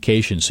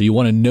communication. So you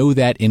want to know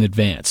that in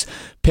advance.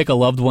 Pick a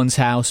loved one's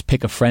house,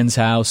 pick a friend's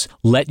house.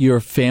 Let your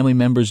family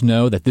members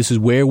know that this is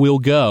where we'll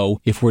go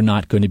if we're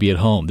not going to be at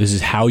home. This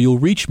is how you'll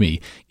reach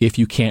me if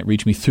you can't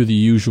reach me through the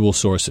usual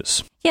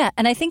sources. Yeah,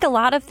 and I think a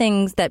lot of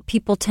things that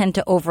people tend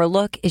to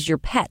overlook is your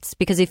pets,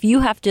 because if you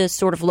have to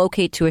sort of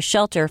locate to a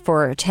shelter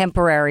for a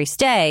temporary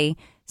stay,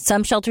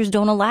 some shelters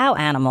don't allow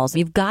animals.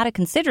 You've got to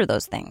consider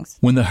those things.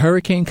 When the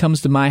hurricane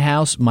comes to my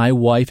house, my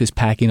wife is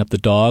packing up the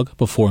dog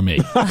before me.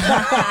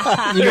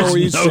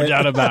 There's no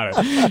doubt about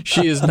it.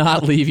 She is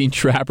not leaving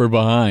Trapper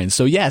behind.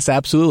 So yes,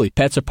 absolutely.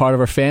 Pets are part of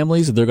our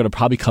families. They're going to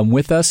probably come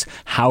with us.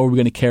 How are we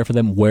going to care for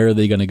them? Where are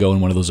they going to go in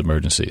one of those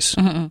emergencies?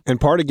 Mm-hmm.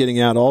 And part of getting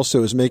out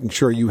also is making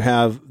sure you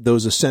have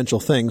those essential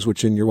things,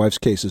 which in your wife's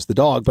case is the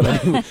dog. But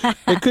I mean,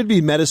 it could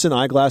be medicine,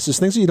 eyeglasses,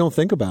 things that you don't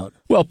think about.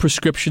 Well,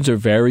 prescriptions are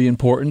very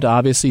important,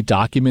 obviously.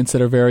 Documents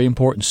that are very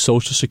important.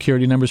 Social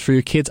security numbers for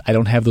your kids. I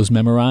don't have those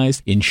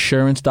memorized.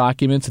 Insurance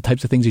documents, the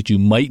types of things that you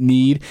might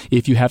need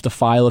if you have to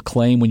file a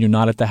claim when you're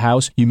not at the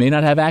house. You may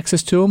not have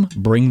access to them.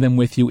 Bring them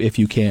with you if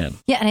you can.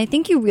 Yeah, and I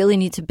think you really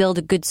need to build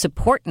a good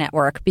support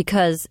network,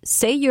 because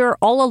say you're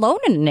all alone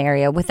in an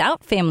area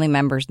without family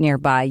members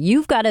nearby,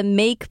 you've got to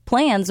make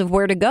plans of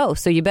where to go.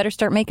 So you better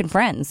start making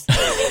friends.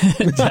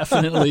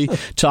 Definitely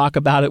talk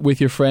about it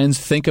with your friends.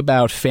 Think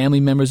about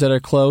family members that are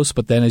close.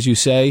 But then, as you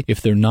say,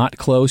 if they're not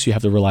close, you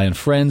have to rely on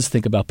friends. friends,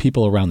 think about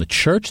people around the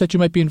church that you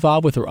might be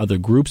involved with or other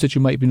groups that you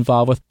might be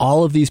involved with.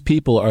 All of these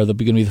people are going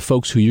to be the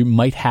folks who you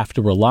might have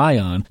to rely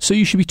on. So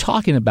you should be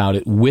talking about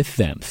it with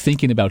them,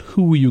 thinking about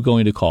who are you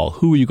going to call,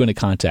 who are you going to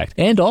contact,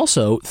 and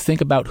also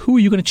think about who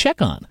are you going to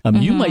check on.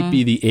 You might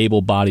be the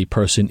able-bodied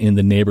person in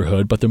the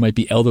neighborhood, but there might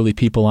be elderly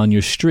people on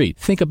your street.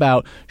 Think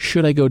about,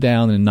 should I go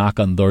down and knock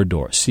on their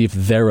door, see if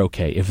they're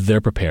okay, if they're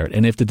prepared,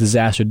 and if the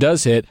disaster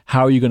does hit,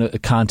 how are you going to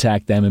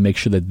contact them and make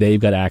sure that they've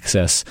got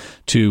access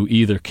to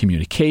either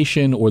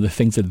communication or the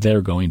things that they're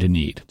going to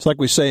need. It's like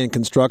we say in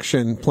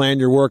construction, plan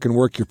your work and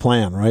work your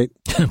plan, right?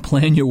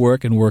 Plan your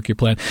work and work your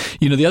plan.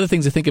 The other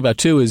things to think about,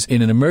 too, is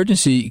in an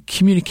emergency,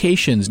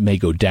 communications may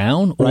go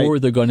down or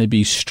they're going to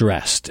be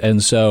stressed.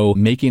 And so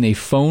making a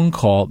phone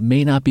call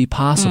may not be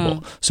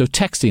possible. So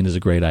texting is a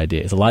great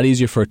idea. It's a lot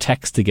easier for a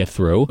text to get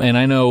through. And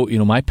I know,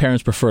 my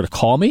parents prefer to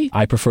call me.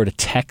 I prefer to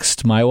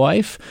text my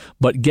wife,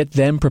 but get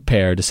them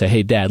prepared to say,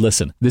 hey, Dad,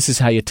 listen, this is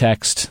how you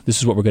text. This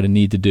is what we're going to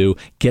need to do.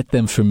 Get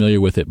them familiar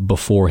with it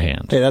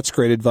beforehand. Hey, that's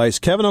great advice.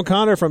 Kevin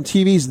O'Connor from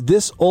TV's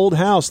This Old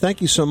House.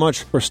 Thank you so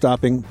much for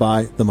stopping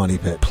by the Money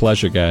Pit.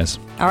 Pleasure, guys.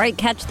 All right,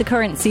 catch the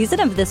current season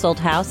of This Old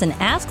House and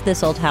Ask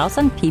This Old House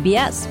on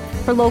PBS.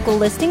 For local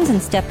listings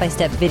and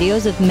step-by-step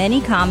videos of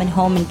many common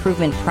home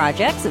improvement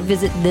projects,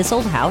 visit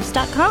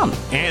thisoldhouse.com.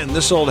 And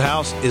This Old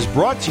House is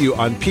brought to you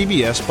on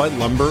PBS by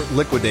Lumber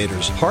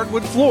Liquidators.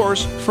 Hardwood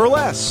floors for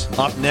less.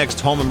 Up next,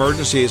 home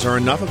emergencies are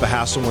enough of a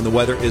hassle when the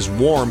weather is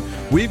warm.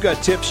 We've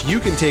got tips you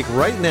can take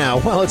right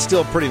now while it's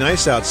still pretty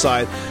nice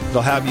outside.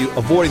 They'll have you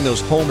avoiding those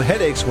home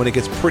headaches when it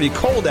gets pretty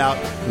cold out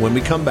when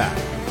we come back.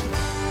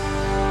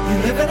 You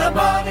live in a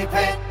money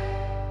pit.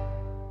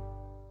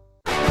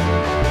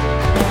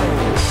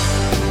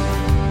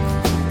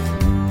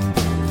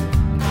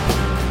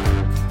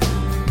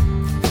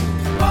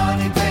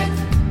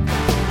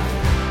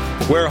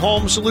 Where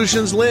home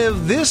solutions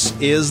live, this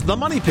is the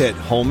Money Pit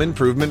Home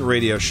Improvement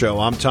Radio Show.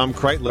 I'm Tom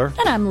Kreitler.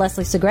 And I'm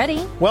Leslie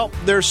Segretti. Well,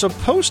 they're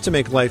supposed to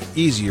make life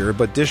easier,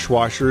 but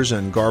dishwashers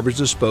and garbage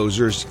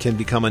disposers can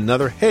become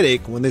another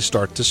headache when they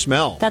start to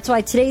smell. That's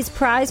why today's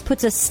prize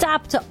puts a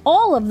stop to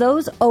all of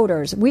those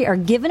odors. We are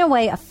giving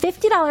away a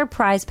 $50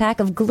 prize pack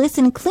of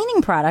Glisten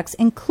cleaning products,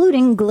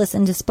 including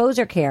Glisten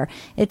Disposer Care.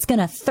 It's going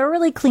to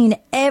thoroughly clean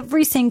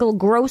every single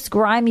gross,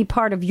 grimy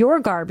part of your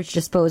garbage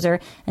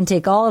disposer and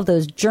take all of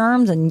those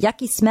germs and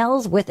yucky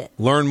smells with it.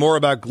 Learn more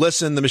about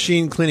Glisten, the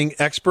machine cleaning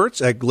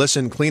experts, at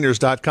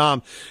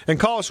glistencleaners.com, and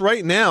call us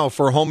right now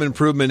for home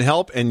improvement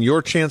help and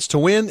your chance to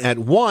win at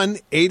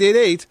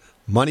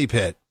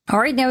 1-888-MONEY-PIT. All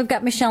right, now we've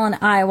got Michelle in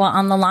Iowa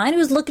on the line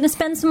who's looking to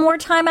spend some more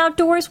time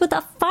outdoors with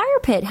a fire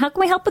pit. How can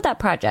we help with that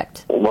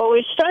project? Well,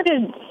 we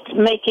started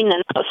making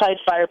an outside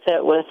fire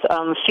pit with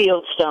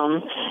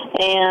fieldstone,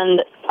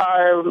 and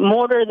our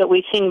mortar that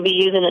we seem to be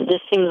using, it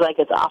just seems like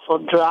it's awful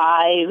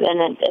dry,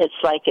 and it's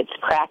like it's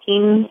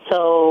cracking.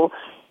 So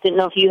didn't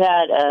know if you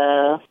had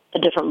a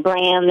different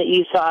brand that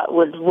you thought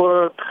would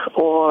work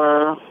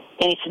or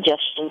any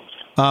suggestions.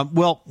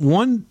 Well,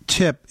 one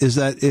tip is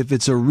that if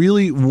it's a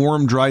really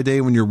warm, dry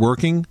day when you're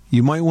working,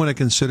 you might want to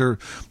consider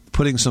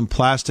putting some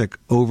plastic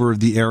over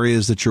the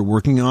areas that you're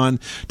working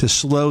on to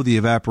slow the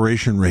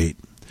evaporation rate.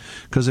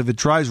 Because if it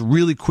dries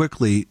really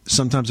quickly,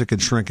 sometimes it can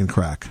shrink and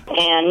crack.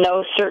 And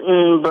no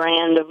certain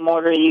brand of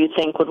mortar you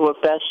think would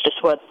work best,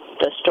 just what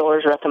the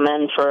stores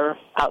recommend for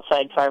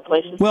outside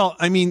fireplaces? Well,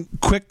 I mean,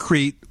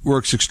 Quikrete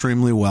works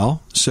extremely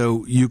well,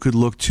 so you could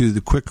look to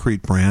the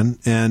Quikrete brand.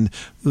 And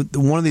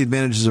one of the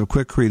advantages of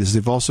Quikrete is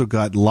they've also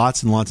got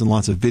lots and lots and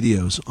lots of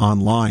videos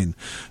online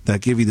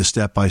that give you the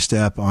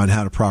step-by-step on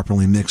how to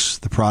properly mix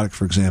the product,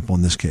 for example,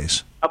 in this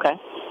case. Okay.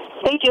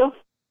 Thank you.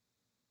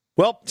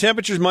 Well,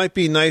 temperatures might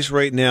be nice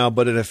right now,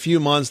 but in a few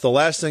months, the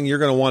last thing you're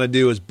going to want to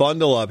do is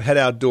bundle up, head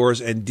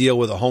outdoors, and deal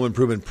with a home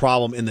improvement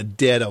problem in the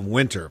dead of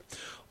winter.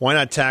 Why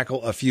not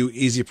tackle a few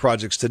easy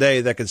projects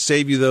today that could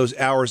save you those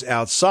hours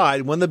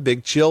outside when the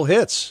big chill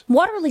hits?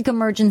 Water leak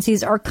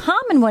emergencies are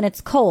common when it's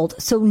cold,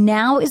 so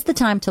now is the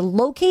time to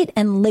locate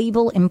and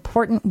label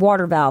important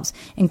water valves,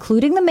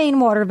 including the main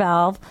water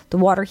valve, the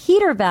water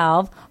heater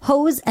valve,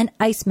 hose, and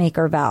ice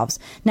maker valves.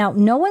 Now,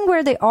 knowing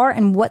where they are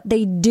and what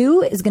they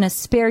do is going to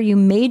spare you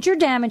major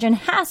damage and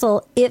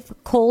hassle if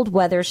cold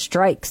weather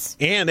strikes.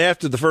 And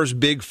after the first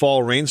big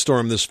fall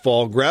rainstorm this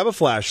fall, grab a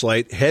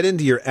flashlight, head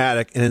into your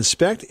attic, and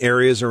inspect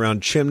areas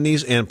around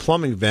chimneys and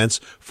plumbing vents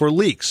for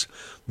leaks.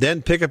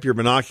 Then pick up your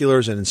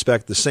binoculars and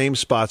inspect the same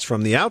spots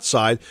from the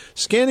outside,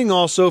 scanning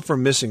also for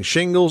missing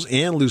shingles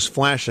and loose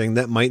flashing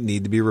that might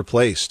need to be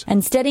replaced.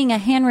 And steadying a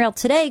handrail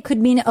today could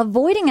mean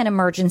avoiding an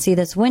emergency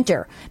this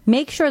winter.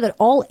 Make sure that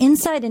all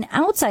inside and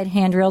outside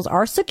handrails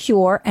are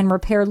secure and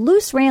repair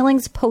loose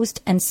railings,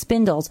 posts, and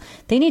spindles.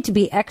 They need to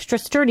be extra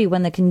sturdy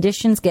when the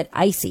conditions get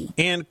icy.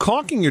 And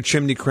caulking your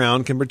chimney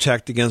crown can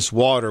protect against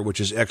water,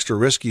 which is extra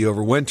risky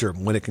over winter,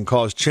 when it can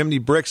cause chimney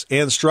bricks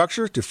and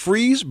structure to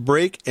freeze,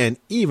 break, and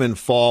even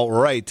fall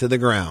right to the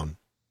ground.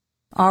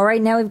 All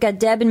right, now we've got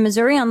Deb in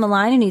Missouri on the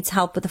line who needs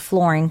help with a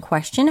flooring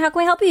question. How can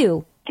we help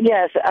you?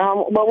 Yes,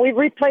 well, we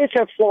replaced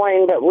our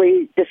flooring, but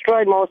we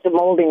destroyed most of the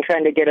molding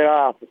trying to get it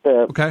off.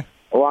 Okay.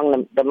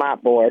 along the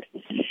mop board.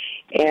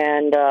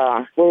 And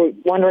we're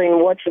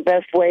wondering what's the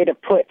best way to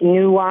put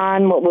new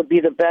on, what would be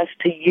the best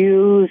to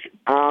use.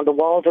 The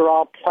walls are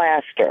all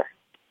plaster.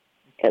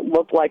 It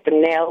looked like the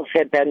nails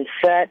had been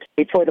set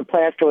before the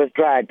plaster was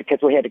dried because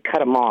we had to cut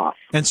them off.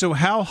 And so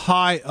how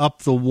high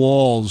up the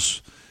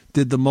walls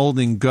did the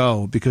molding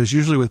go? Because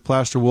usually with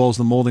plaster walls,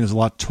 the molding is a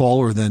lot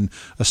taller than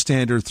a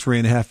standard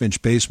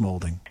 3.5-inch base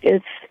molding.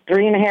 It's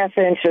 3.5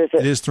 inches.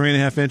 It is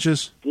 3.5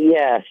 inches?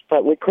 Yes,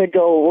 but we could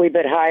go a wee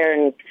bit higher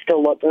and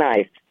still look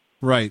nice.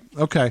 Right.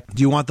 Okay.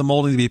 Do you want the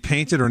molding to be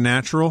painted or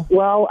natural?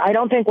 Well, I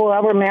don't think we'll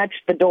ever match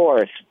the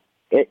doors.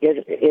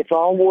 It's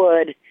all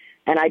wood,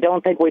 and I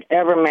don't think we'd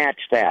ever match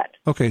that.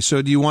 Okay,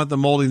 so do you want the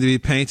molding to be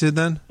painted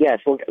then? Yes,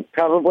 we'll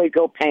probably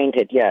go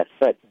painted, yes.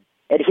 But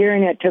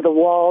adhering it to the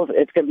walls,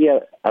 it's going to be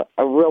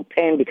a real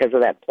pain because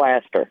of that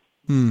plaster.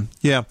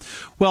 Yeah.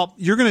 Well,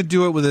 you're going to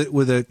do it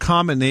with a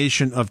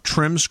combination of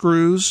trim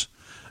screws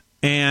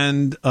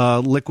and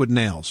liquid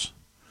nails.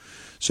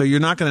 So you're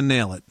not going to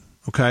nail it,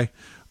 okay?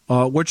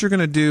 What you're going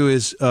to do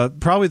is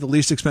probably the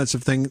least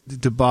expensive thing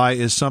to buy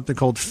is something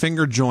called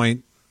finger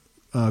joint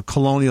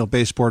colonial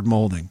baseboard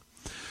molding.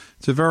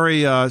 It's a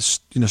very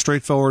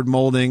straightforward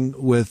molding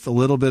with a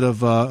little bit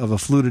of a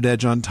fluted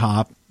edge on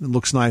top. It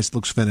looks nice, it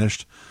looks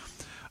finished.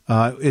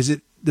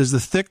 Does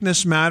the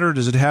thickness matter?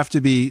 Does it have to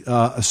be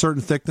a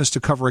certain thickness to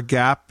cover a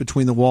gap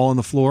between the wall and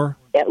the floor?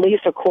 At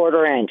least a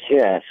 1/4 inch,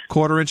 yes.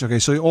 1/4 inch? Okay,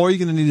 so all you're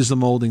going to need is the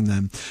molding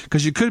then.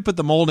 Because you could put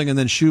the molding and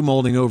then shoe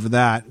molding over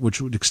that, which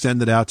would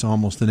extend it out to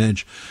almost an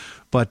inch.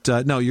 But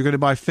no, you're going to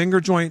buy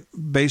finger joint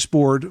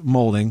baseboard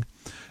molding.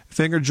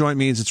 Finger joint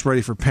means it's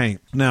ready for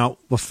paint. Now,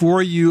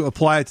 before you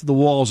apply it to the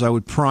walls, I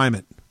would prime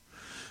it.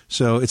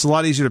 So it's a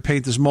lot easier to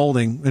paint this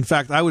molding. In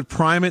fact, I would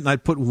prime it and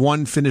I'd put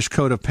one finished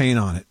coat of paint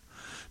on it.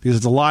 Because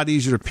it's a lot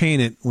easier to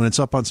paint it when it's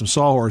up on some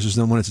sawhorses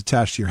than when it's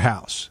attached to your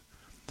house.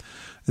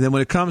 And then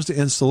when it comes to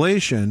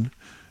installation,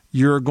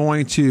 you're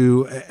going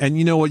to, and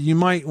you know what, you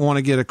might want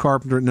to get a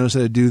carpenter that knows how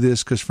to do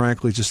this because,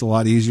 frankly, it's just a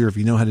lot easier if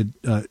you know how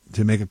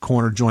to make a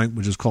corner joint,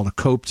 which is called a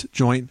coped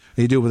joint.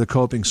 And you do it with a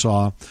coping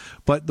saw.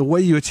 But the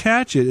way you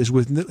attach it is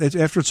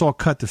after it's all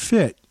cut to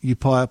fit, you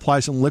apply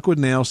some liquid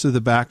nails to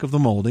the back of the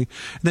molding.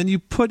 And then you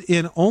put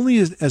in only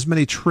as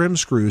many trim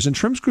screws. And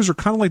trim screws are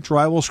kind of like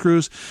drywall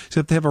screws,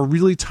 except they have a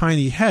really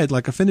tiny head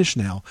like a finish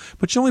nail.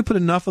 But you only put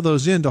enough of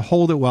those in to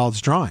hold it while it's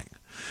drying.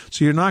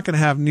 So you're not going to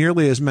have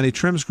nearly as many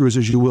trim screws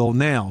as you will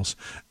nails.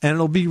 And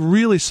it'll be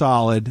really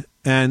solid.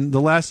 And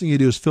the last thing you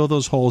do is fill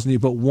those holes and you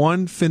put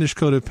one finished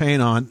coat of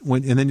paint on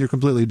and then you're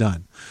completely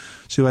done.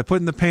 So by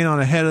putting the paint on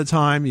ahead of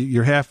time,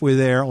 you're halfway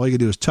there. All you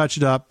can do is touch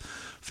it up,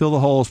 fill the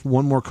holes,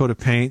 one more coat of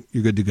paint,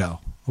 you're good to go.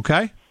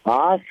 Okay?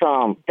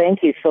 Awesome.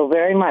 Thank you so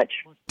very much.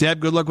 Deb,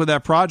 good luck with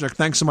that project.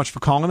 Thanks so much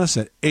for calling us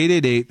at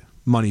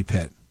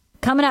 888-MONEY-PIT.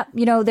 Coming up,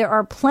 there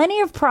are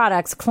plenty of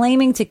products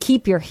claiming to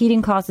keep your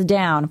heating costs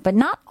down, but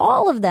not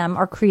all of them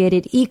are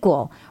created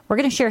equal. We're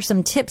going to share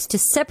some tips to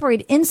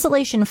separate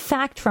insulation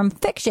fact from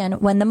fiction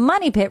when the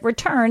Money Pit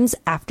returns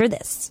after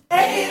this.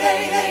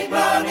 888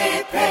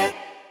 Money Pit.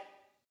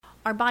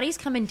 Our bodies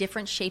come in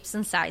different shapes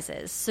and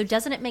sizes, so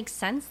doesn't it make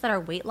sense that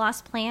our weight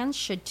loss plans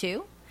should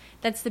too?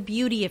 That's the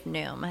beauty of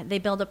Noom. They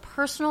build a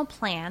personal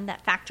plan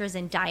that factors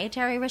in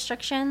dietary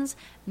restrictions,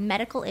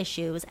 medical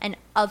issues, and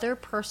other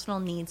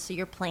personal needs so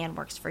your plan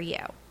works for you.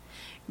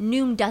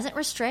 Noom doesn't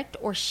restrict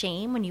or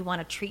shame when you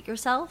want to treat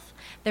yourself.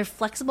 Their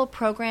flexible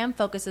program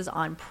focuses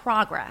on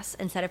progress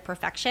instead of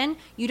perfection.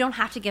 You don't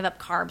have to give up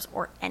carbs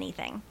or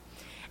anything.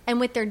 And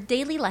with their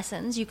daily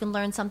lessons, you can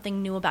learn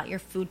something new about your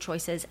food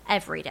choices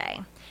every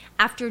day.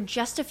 After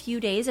just a few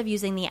days of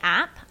using the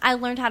app, I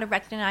learned how to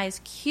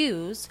recognize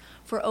cues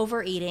for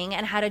overeating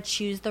and how to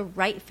choose the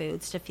right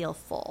foods to feel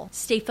full.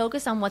 Stay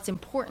focused on what's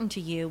important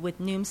to you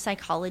with Noom's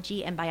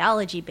psychology and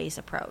biology-based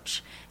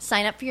approach.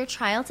 Sign up for your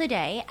trial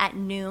today at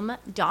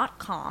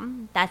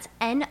Noom.com. That's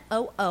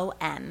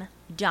Noom.com.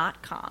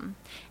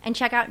 And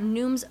check out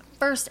Noom's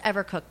first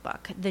ever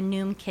cookbook, The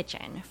Noom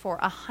Kitchen, for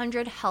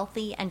 100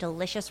 healthy and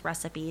delicious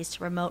recipes to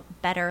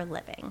promote better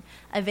living.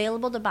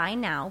 Available to buy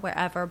now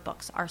wherever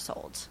books are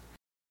sold.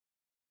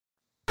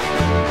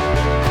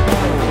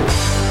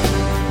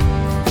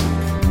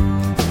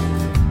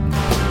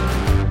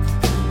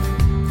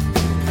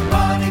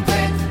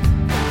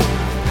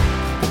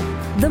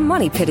 The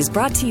Money Pit is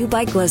brought to you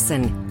by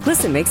Glisten.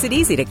 Glisten makes it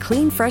easy to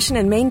clean, freshen,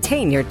 and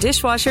maintain your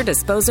dishwasher,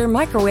 disposer,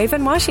 microwave,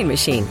 and washing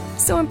machine.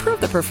 So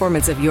improve the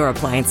performance of your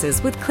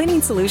appliances with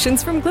cleaning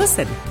solutions from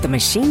Glisten, the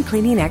machine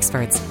cleaning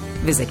experts.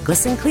 Visit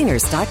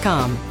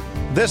GlistenCleaners.com.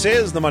 This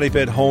is the Money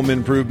Pit Home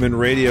Improvement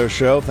Radio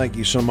Show. Thank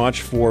you so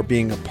much for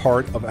being a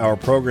part of our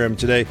program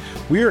today.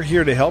 We are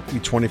here to help you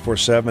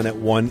 24/7 at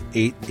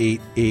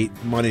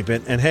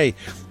 1-888-MONEY-PIT. And hey,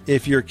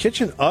 if your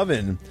kitchen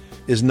oven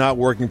is not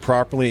working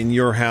properly in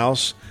your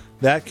house,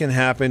 That can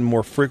happen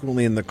more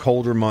frequently in the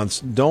colder months.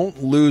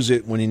 Don't lose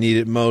it when you need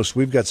it most.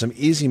 We've got some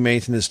easy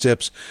maintenance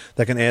tips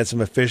that can add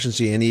some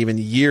efficiency and even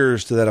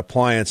years to that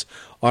appliance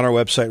on our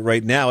website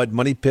right now at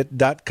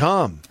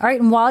moneypit.com. All right,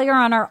 and while you're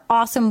on our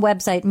awesome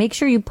website, make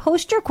sure you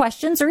post your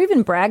questions or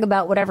even brag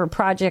about whatever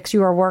projects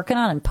you are working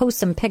on and post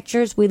some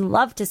pictures. We'd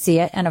love to see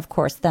it. And of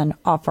course, then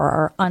offer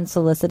our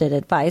unsolicited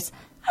advice,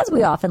 as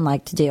we often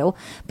like to do.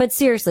 But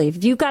seriously,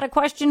 if you've got a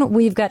question,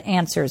 we've got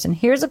answers. And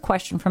here's a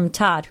question from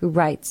Todd, who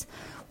writes,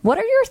 what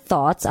are your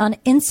thoughts on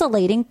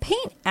insulating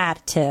paint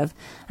additive?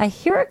 I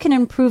hear it can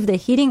improve the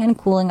heating and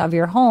cooling of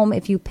your home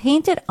if you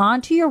paint it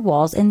onto your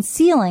walls and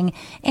ceiling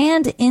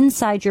and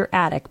inside your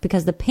attic,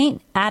 because the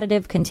paint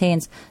additive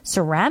contains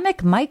ceramic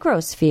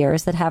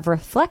microspheres that have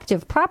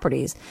reflective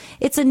properties.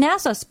 It's a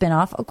NASA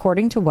spinoff,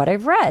 according to what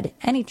I've read.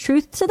 Any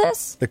truth to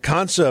this? The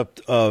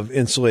concept of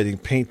insulating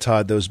paint,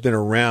 Todd, though, has been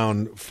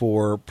around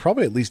for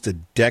probably at least a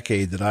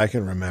decade that I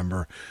can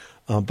remember.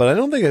 But I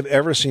don't think I've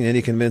ever seen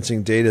any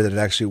convincing data that it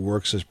actually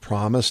works as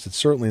promised. It's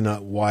certainly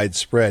not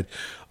widespread.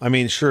 I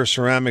mean, sure,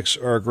 ceramics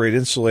are a great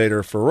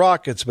insulator for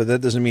rockets, but that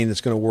doesn't mean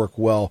it's going to work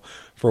well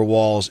for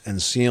walls and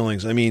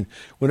ceilings. I mean,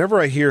 whenever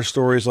I hear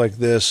stories like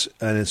this,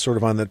 and it's sort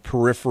of on the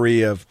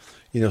periphery of,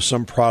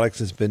 some products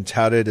that's been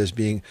touted as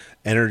being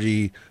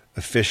energy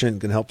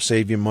efficient, can help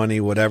save you money,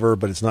 whatever,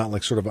 but it's not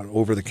like sort of an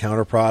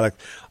over-the-counter product.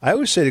 I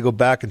always say to go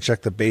back and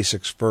check the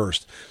basics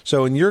first.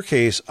 So in your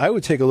case, I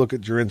would take a look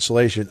at your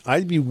insulation.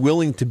 I'd be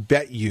willing to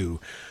bet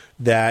you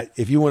that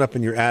if you went up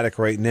in your attic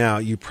right now,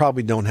 you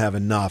probably don't have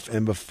enough.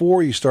 And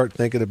before you start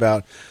thinking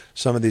about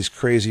some of these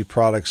crazy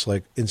products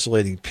like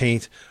insulating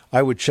paint,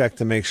 I would check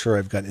to make sure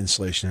I've got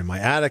insulation in my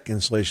attic,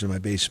 insulation in my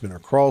basement or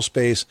crawl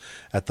space,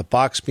 at the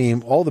box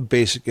beam. All the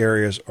basic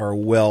areas are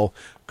well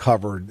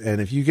covered. And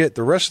if you get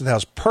the rest of the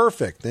house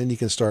perfect, then you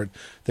can start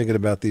thinking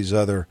about these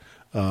other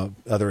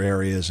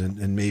areas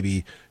and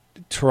maybe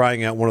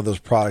trying out one of those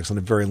products on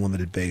a very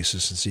limited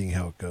basis and seeing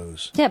how it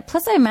goes. Yeah,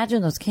 plus I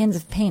imagine those cans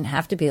of paint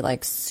have to be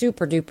like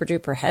super duper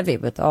duper heavy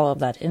with all of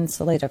that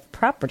insulative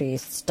property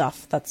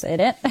stuff that's in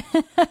it.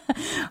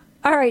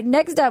 All right,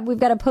 next up, we've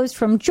got a post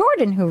from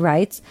Jordan who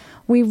writes,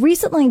 we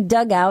recently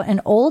dug out an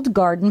old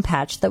garden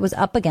patch that was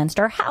up against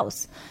our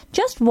house.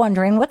 Just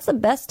wondering what's the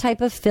best type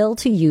of fill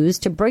to use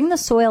to bring the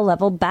soil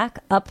level back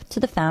up to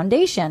the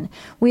foundation.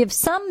 We have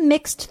some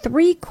mixed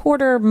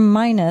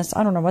 3/4 -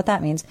 I don't know what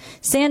that means,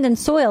 sand and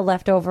soil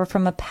left over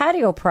from a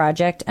patio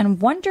project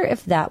and wonder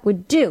if that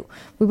would do.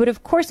 We would,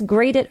 of course,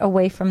 grade it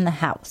away from the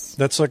house.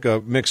 That's like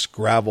a mixed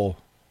gravel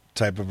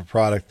type of a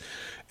product.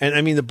 And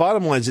I mean, the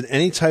bottom line is that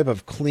any type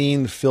of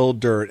clean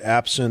filled dirt,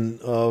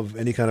 absent of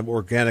any kind of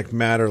organic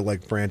matter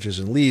like branches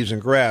and leaves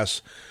and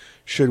grass,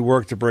 should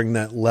work to bring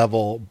that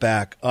level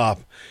back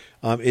up.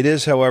 It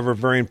is, however,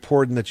 very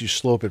important that you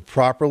slope it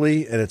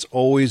properly, and it's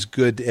always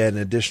good to add an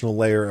additional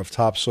layer of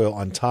topsoil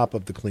on top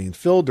of the clean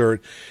fill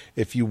dirt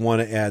if you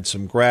want to add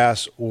some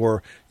grass,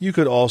 or you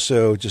could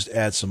also just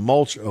add some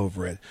mulch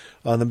over it.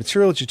 The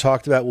material that you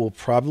talked about will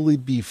probably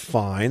be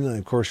fine. And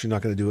of course, you're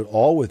not going to do it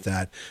all with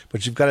that,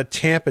 but you've got to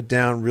tamp it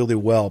down really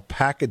well,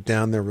 pack it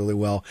down there really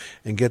well,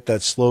 and get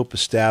that slope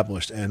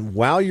established. And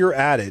while you're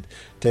at it,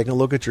 take a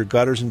look at your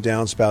gutters and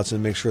downspouts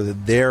and make sure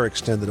that they're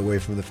extended away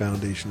from the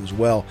foundation as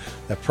well.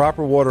 That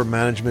proper water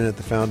management at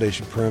the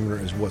foundation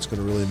perimeter is what's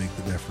going to really make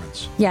the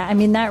difference. Yeah, I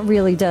mean, that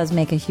really does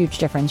make a huge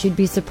difference. You'd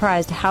be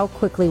surprised how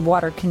quickly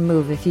water can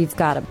move if you've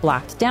got a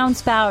blocked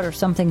downspout or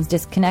something's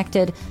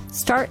disconnected.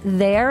 Start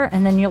there,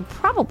 and then you'll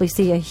probably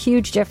see a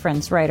huge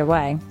difference right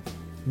away.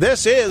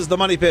 This is the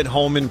Money Pit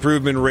Home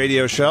Improvement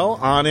Radio Show,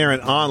 on air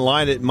and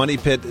online at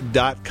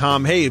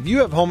moneypit.com. Hey, if you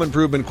have home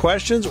improvement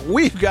questions,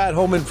 we've got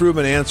home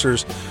improvement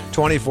answers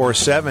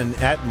 24/7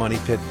 at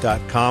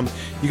moneypit.com.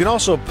 You can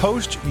also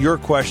post your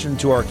question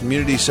to our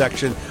community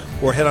section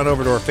or head on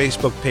over to our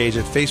Facebook page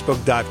at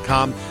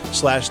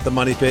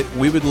facebook.com/themoneypit.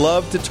 We would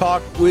love to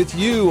talk with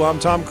you. I'm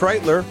Tom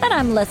Kreitler. And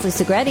I'm Leslie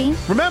Segretti.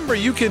 Remember,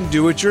 you can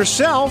do it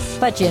yourself,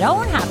 but you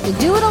don't have to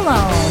do it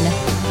alone.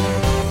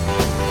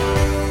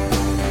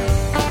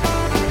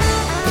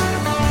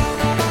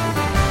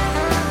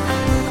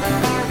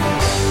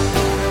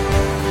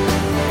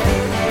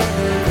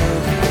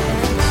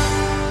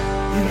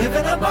 You live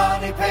in a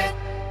money pit.